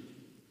you.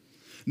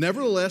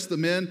 Nevertheless, the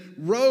men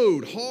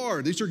rowed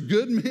hard. These are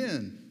good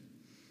men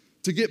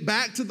to get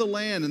back to the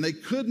land, and they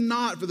could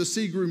not, for the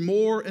sea grew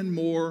more and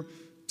more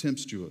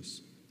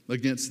tempestuous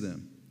against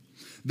them.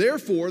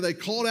 Therefore, they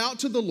called out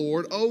to the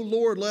Lord, O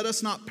Lord, let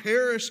us not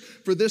perish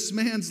for this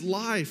man's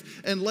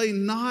life, and lay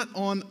not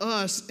on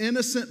us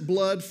innocent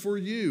blood for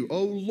you.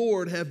 O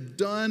Lord, have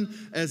done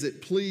as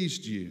it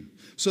pleased you.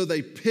 So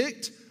they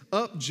picked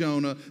up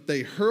Jonah,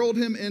 they hurled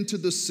him into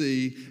the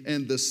sea,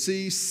 and the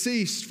sea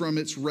ceased from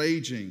its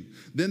raging.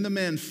 Then the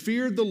men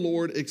feared the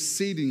Lord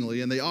exceedingly,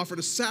 and they offered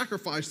a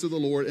sacrifice to the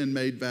Lord and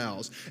made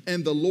vows.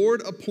 And the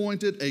Lord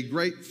appointed a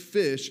great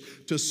fish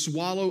to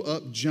swallow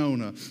up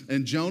Jonah.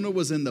 And Jonah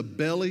was in the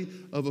belly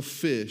of a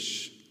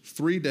fish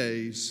 3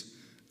 days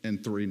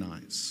and 3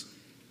 nights.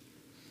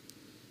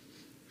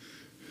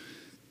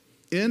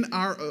 In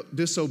our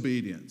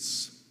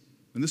disobedience,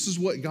 and this is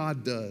what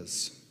God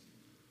does,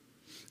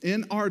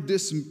 in our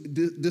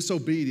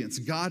disobedience,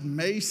 God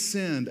may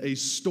send a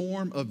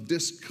storm of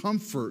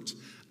discomfort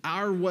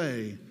our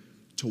way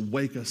to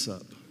wake us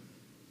up.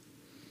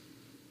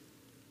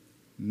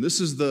 And this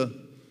is the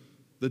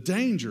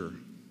danger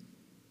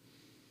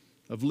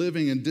of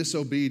living in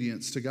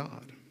disobedience to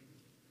God.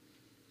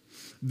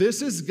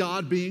 This is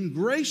God being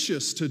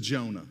gracious to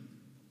Jonah.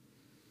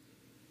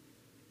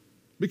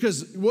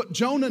 Because what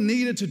Jonah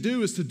needed to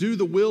do is to do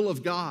the will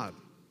of God.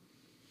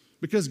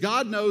 Because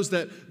God knows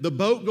that the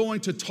boat going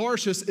to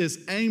Tarshish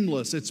is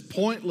aimless, it's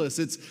pointless,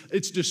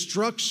 it's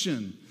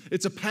destruction.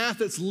 It's a path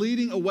that's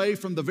leading away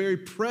from the very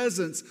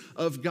presence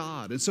of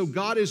God. And so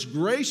God is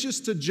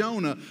gracious to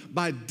Jonah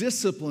by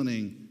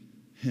disciplining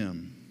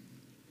him.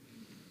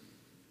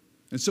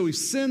 And so he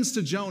sends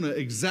to Jonah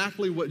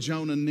exactly what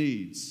Jonah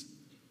needs: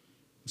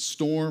 a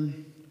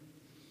storm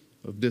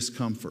of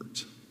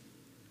discomfort.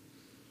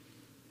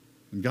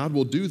 And God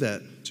will do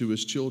that to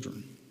his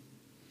children.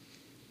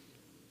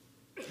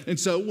 And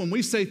so when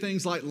we say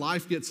things like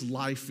life gets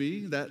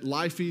lifey, that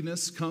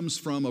lifeiness comes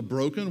from a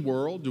broken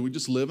world. Do we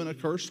just live in a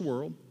cursed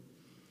world?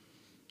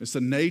 It's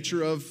the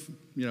nature of,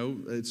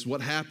 it's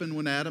what happened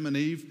when Adam and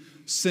Eve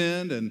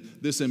sinned, and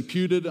this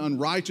imputed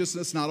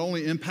unrighteousness not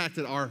only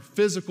impacted our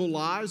physical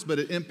lives, but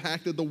it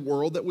impacted the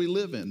world that we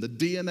live in. The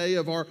DNA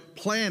of our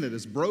planet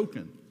is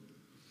broken.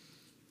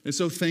 And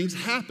so things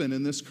happen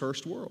in this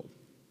cursed world.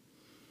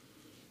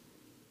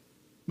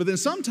 But then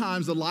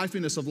sometimes the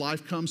lifiness of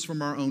life comes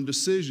from our own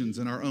decisions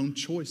and our own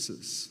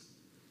choices.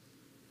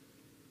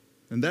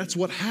 And that's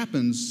what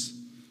happens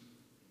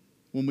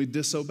when we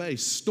disobey.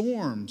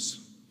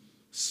 Storms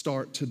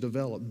start to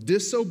develop.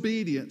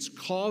 Disobedience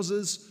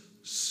causes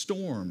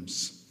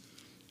storms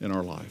in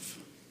our life.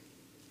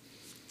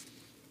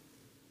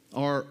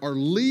 Our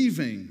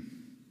leaving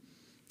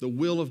the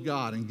will of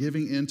God and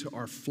giving into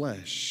our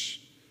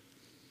flesh.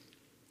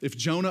 If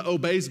Jonah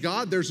obeys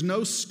God, there's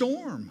no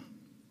storm.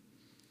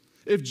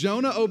 If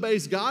Jonah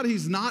obeys God,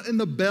 he's not in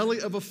the belly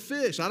of a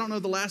fish. I don't know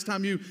the last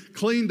time you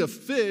cleaned a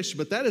fish,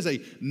 but that is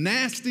a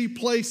nasty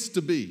place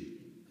to be.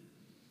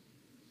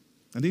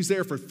 And he's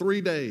there for 3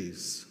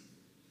 days,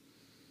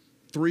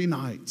 3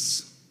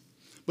 nights.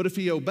 But if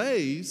he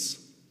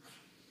obeys,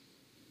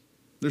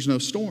 there's no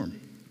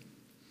storm.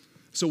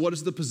 So what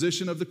is the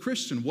position of the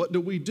Christian? What do?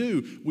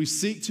 We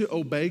seek to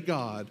obey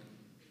God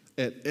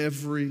at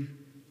every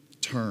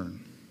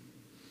turn.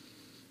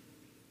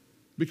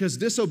 Because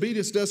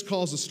disobedience does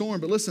cause a storm,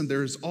 but listen,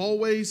 there's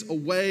always a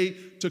way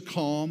to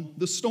calm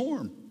the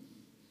storm.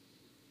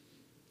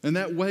 And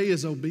that way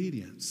is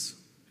obedience.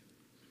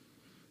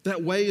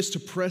 That way is to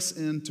press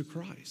into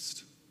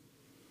Christ.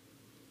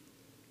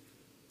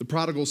 The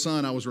prodigal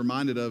son, I was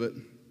reminded of it.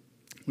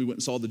 We went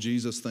and saw the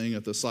Jesus thing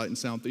at the Sight and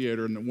Sound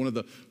Theater, and one of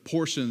the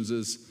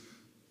portions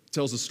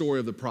tells the story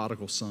of the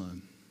prodigal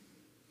son.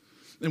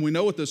 And we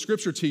know what the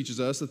scripture teaches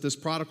us, that this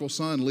prodigal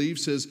son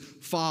leaves his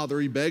father.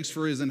 He begs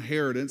for his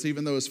inheritance,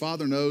 even though his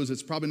father knows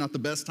it's probably not the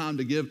best time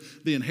to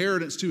give the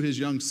inheritance to his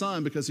young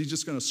son because he's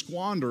just going to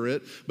squander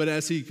it. But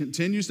as he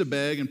continues to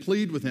beg and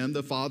plead with him,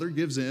 the father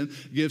gives him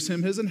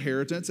his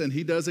inheritance, and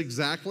he does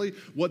exactly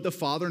what the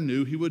father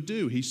knew he would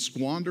do. He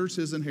squanders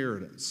his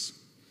inheritance.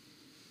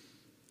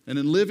 And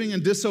in living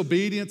in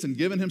disobedience and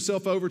giving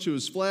himself over to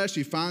his flesh,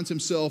 he finds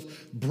himself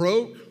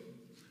broke.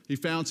 He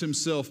finds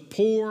himself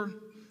poor.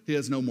 He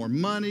has no more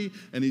money,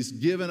 and he's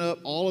given up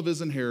all of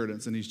his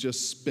inheritance, and he's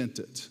just spent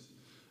it.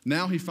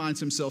 Now he finds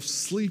himself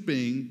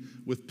sleeping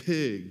with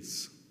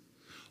pigs,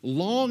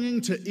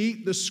 longing to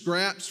eat the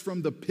scraps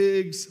from the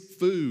pigs'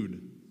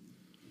 food.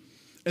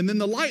 And then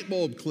the light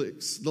bulb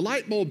clicks. The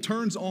light bulb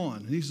turns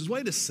on, and he says,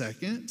 wait a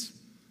second.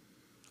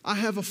 I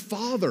have a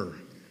father.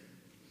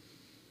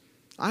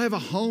 I have a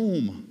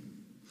home.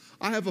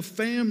 I have a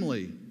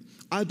family.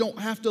 I don't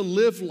have to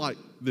live like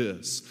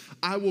this.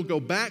 I will go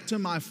back to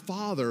my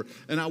father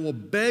and I will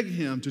beg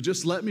him to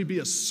just let me be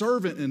a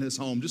servant in his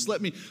home. Just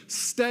let me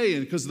stay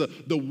in, because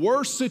the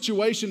worst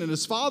situation in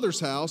his father's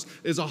house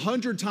is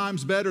 100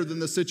 times better than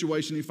the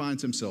situation he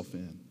finds himself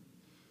in.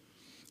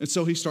 And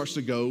so he starts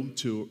to go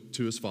to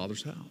his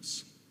father's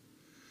house.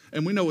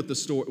 And we know how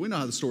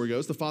the story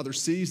goes. The father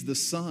sees the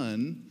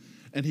son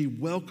and he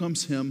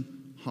welcomes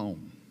him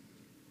home.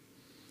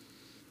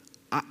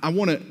 I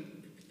want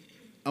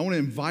to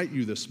invite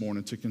you this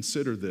morning to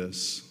consider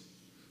this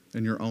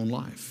in your own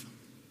life.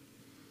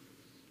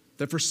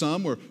 That for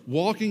some, we're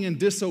walking in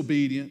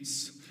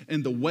disobedience,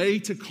 and the way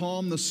to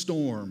calm the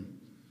storm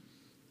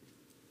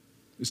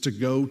is to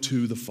go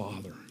to the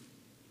Father,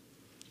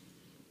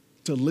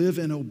 to live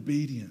in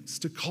obedience,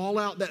 to call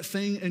out that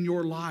thing in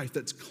your life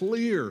that's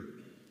clear,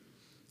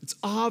 it's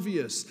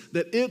obvious,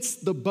 that it's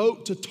the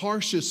boat to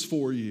Tarshish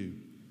for you.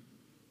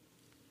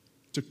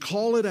 To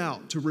call it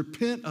out, to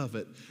repent of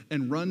it,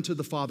 and run to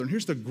the Father. And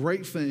here's the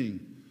great thing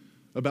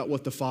about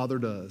what the Father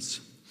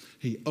does.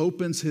 He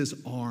opens his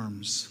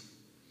arms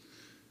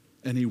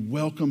and he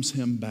welcomes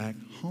him back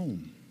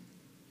home.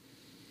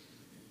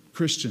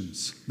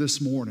 Christians, this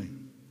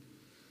morning,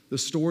 the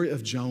story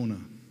of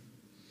Jonah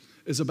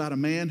is about a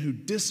man who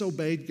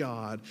disobeyed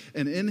God,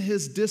 and in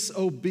his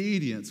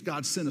disobedience,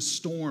 God sent a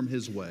storm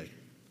his way.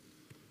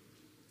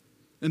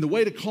 And the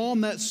way to calm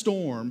that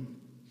storm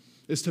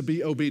is to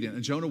be obedient.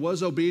 And Jonah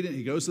was obedient.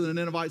 He goes to the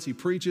Ninevites, he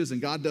preaches, and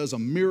God does a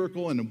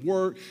miracle and a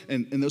work,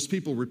 and those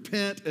people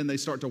repent and they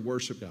start to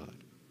worship God.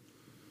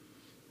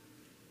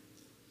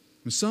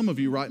 And some of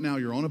you right now,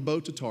 you're on a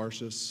boat to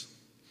Tarshish,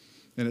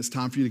 and it's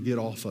time for you to get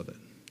off of it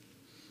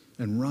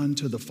and run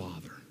to the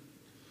Father,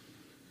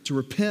 to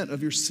repent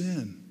of your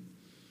sin,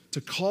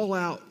 to call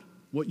out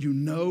what you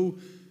know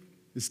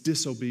is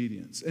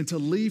disobedience, and to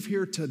leave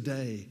here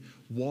today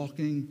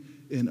walking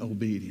in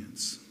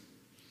obedience.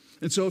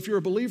 And so if you're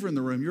a believer in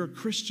the room, you're a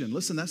Christian,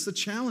 listen, that's the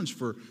challenge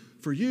for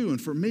you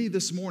and for me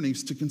this morning,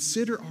 is to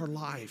consider our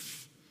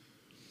life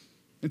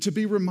and to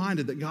be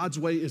reminded that God's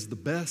way is the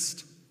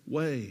best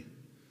way.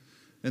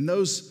 And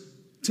those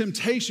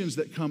temptations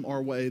that come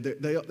our way,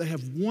 they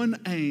have one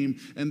aim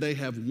and they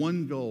have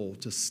one goal: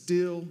 to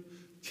steal,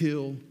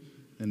 kill,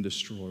 and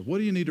destroy. What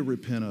do you need to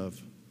repent of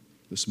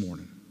this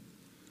morning?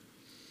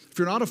 If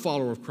you're not a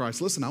follower of Christ,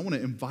 listen, I want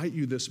to invite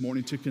you this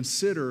morning to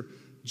consider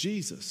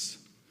Jesus.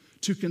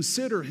 To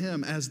consider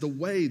him as the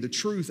way, the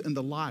truth, and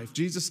the life.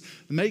 Jesus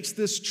makes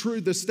this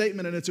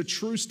statement, and it's a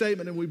true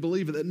statement, and we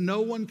believe it, that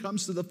no one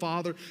comes to the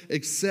Father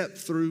except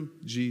through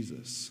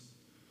Jesus.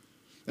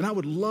 And I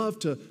would love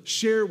to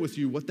share with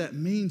you what that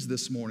means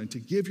this morning, to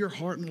give your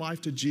heart and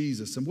life to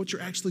Jesus, and what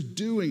you're actually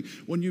doing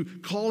when you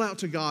call out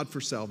to God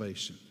for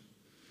salvation.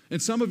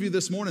 And some of you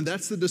this morning,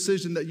 that's the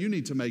decision that you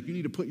need to make. You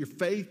need to put your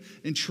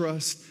faith and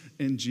trust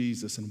in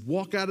Jesus and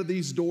walk out of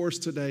these doors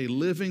today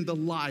living the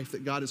life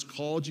that God has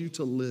called you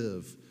to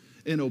live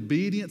in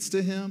obedience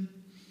to him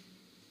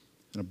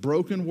in a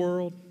broken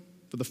world,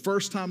 for the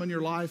first time in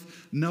your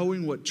life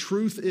knowing what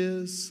truth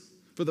is,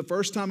 for the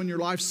first time in your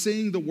life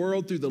seeing the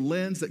world through the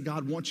lens that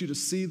God wants you to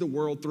see the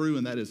world through,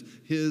 and that is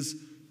his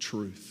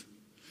truth.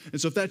 And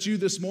so if that's you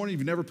this morning,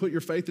 you've never put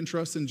your faith and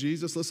trust in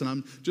Jesus,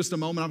 listen, just a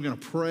moment, I'm going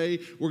to pray.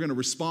 We're going to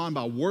respond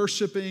by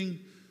worshiping.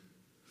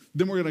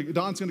 Then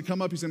Don's going to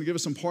come up. He's going to give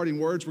us some parting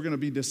words. We're going to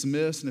be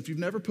dismissed. And if you've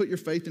never put your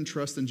faith and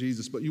trust in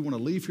Jesus, but you want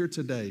to leave here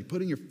today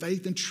putting your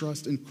faith and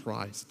trust in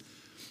Christ,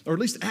 or at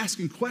least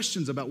asking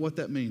questions about what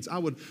that means, I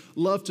would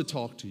love to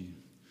talk to you.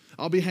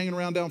 I'll be hanging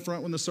around down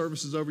front when the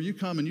service is over. You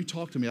come and you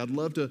talk to me. I'd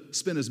love to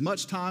spend as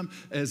much time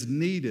as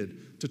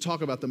needed to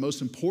talk about the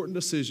most important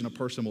decision a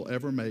person will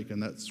ever make,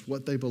 and that's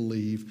what they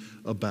believe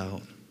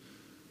about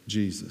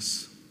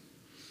Jesus.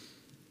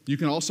 You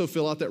can also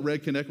fill out that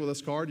red Connect With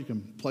Us card. You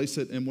can place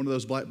it in one of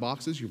those black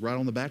boxes. You write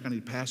on the back, I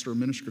need pastor or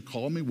minister to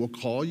call me. We'll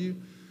call you.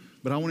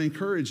 But I want to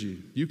encourage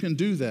you. You can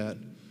do that,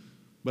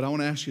 but I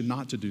want to ask you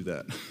not to do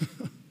that.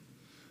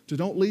 So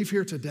don't leave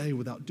here today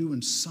without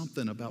doing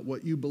something about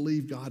what you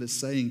believe God is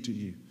saying to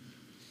you.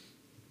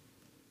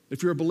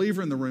 If you're a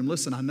believer in the room,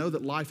 listen, I know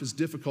that life is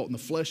difficult and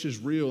the flesh is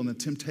real and the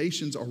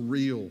temptations are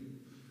real.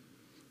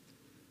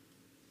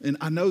 And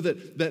I know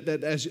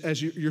that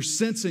as you're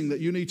sensing that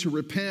you need to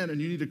repent and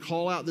you need to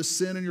call out this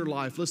sin in your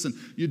life, listen,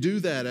 you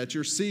do that at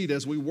your seat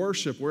as we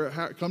worship,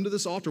 come to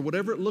this altar,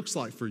 whatever it looks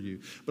like for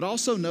you. But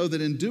also know that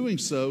in doing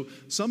so,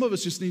 some of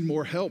us just need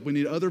more help. We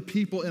need other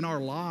people in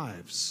our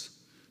lives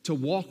to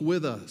walk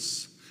with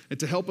us and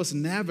to help us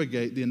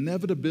navigate the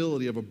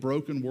inevitability of a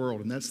broken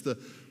world, and that's the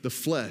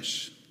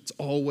flesh. It's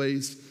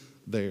always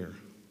there.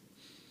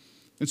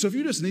 And so if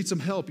you just need some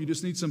help, you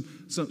just need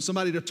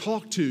somebody to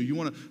talk to, you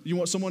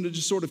want someone to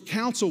just sort of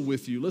counsel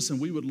with you, listen,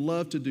 we would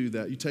love to do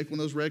that. You take one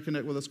of those red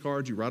Connect With Us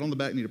cards, you write on the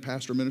back, need a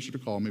pastor or minister to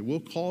call me. We'll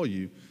call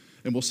you,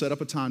 and we'll set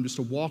up a time just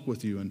to walk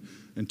with you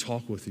and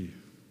talk with you.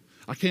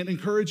 I can't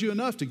encourage you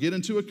enough to get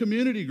into a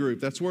community group.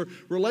 That's where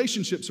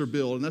relationships are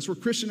built, and that's where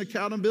Christian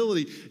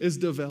accountability is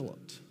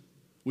developed.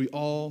 We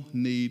all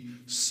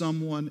need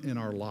someone in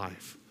our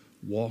life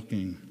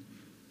walking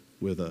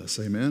with us.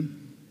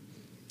 Amen?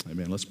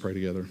 Amen. Let's pray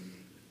together.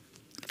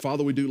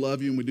 Father, we do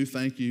love you and we do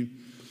thank you.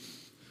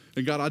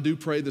 And God, I do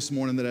pray this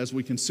morning that as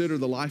we consider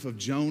the life of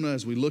Jonah,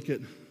 as we look at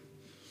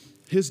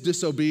his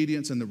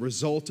disobedience and the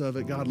result of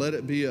it, God, let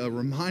it be a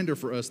reminder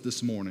for us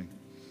this morning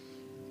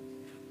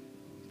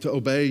to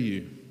obey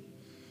you,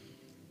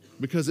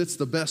 because it's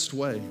the best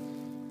way.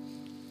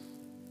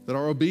 That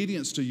our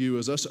obedience to you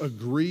is us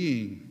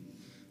agreeing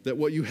that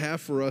what you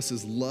have for us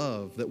is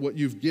love, that what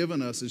you've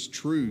given us is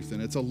truth,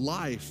 and it's a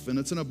life, and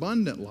it's an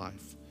abundant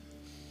life.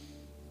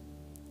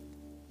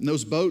 And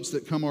those boats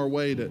that come our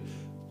way that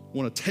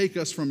want to take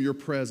us from your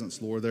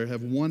presence, Lord, they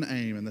have one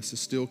aim, and that's to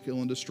steal, kill,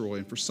 and destroy.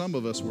 And for some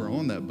of us, we're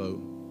on that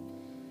boat.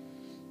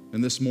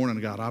 And this morning,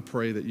 God, I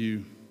pray that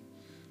you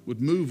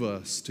would move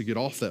us to get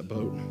off that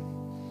boat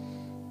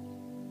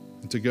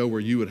and to go where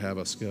you would have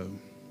us go.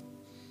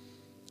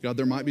 God,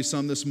 there might be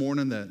some this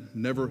morning that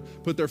never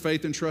put their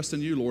faith and trust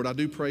in you. Lord, I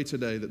do pray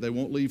today that they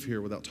won't leave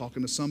here without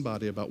talking to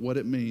somebody about what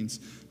it means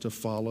to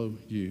follow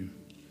you.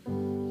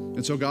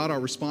 And so, God, our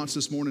response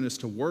this morning is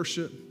to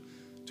worship,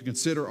 to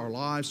consider our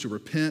lives, to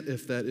repent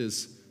if that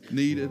is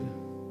needed,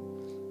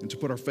 and to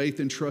put our faith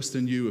and trust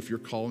in you if you're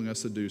calling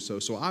us to do so.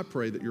 So I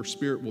pray that your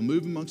Spirit will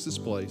move amongst this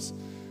place,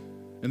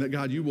 and that,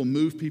 God, you will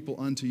move people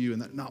unto you,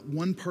 and that not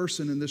one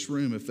person in this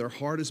room, if their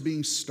heart is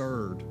being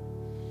stirred,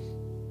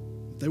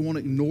 they won't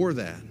ignore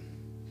that,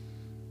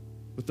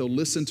 but they'll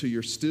listen to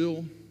your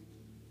still,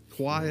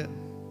 quiet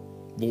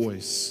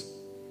voice,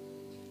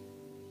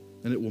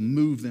 and it will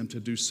move them to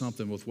do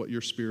something with what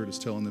your Spirit is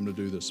telling them to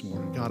do this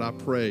morning. God, I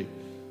pray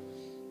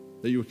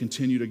that you would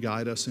continue to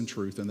guide us in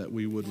truth and that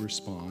we would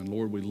respond.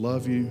 Lord, we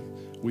love you.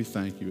 We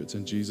thank you. It's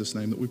in Jesus'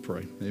 name that we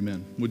pray.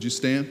 Amen. Would you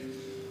stand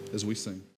as we sing?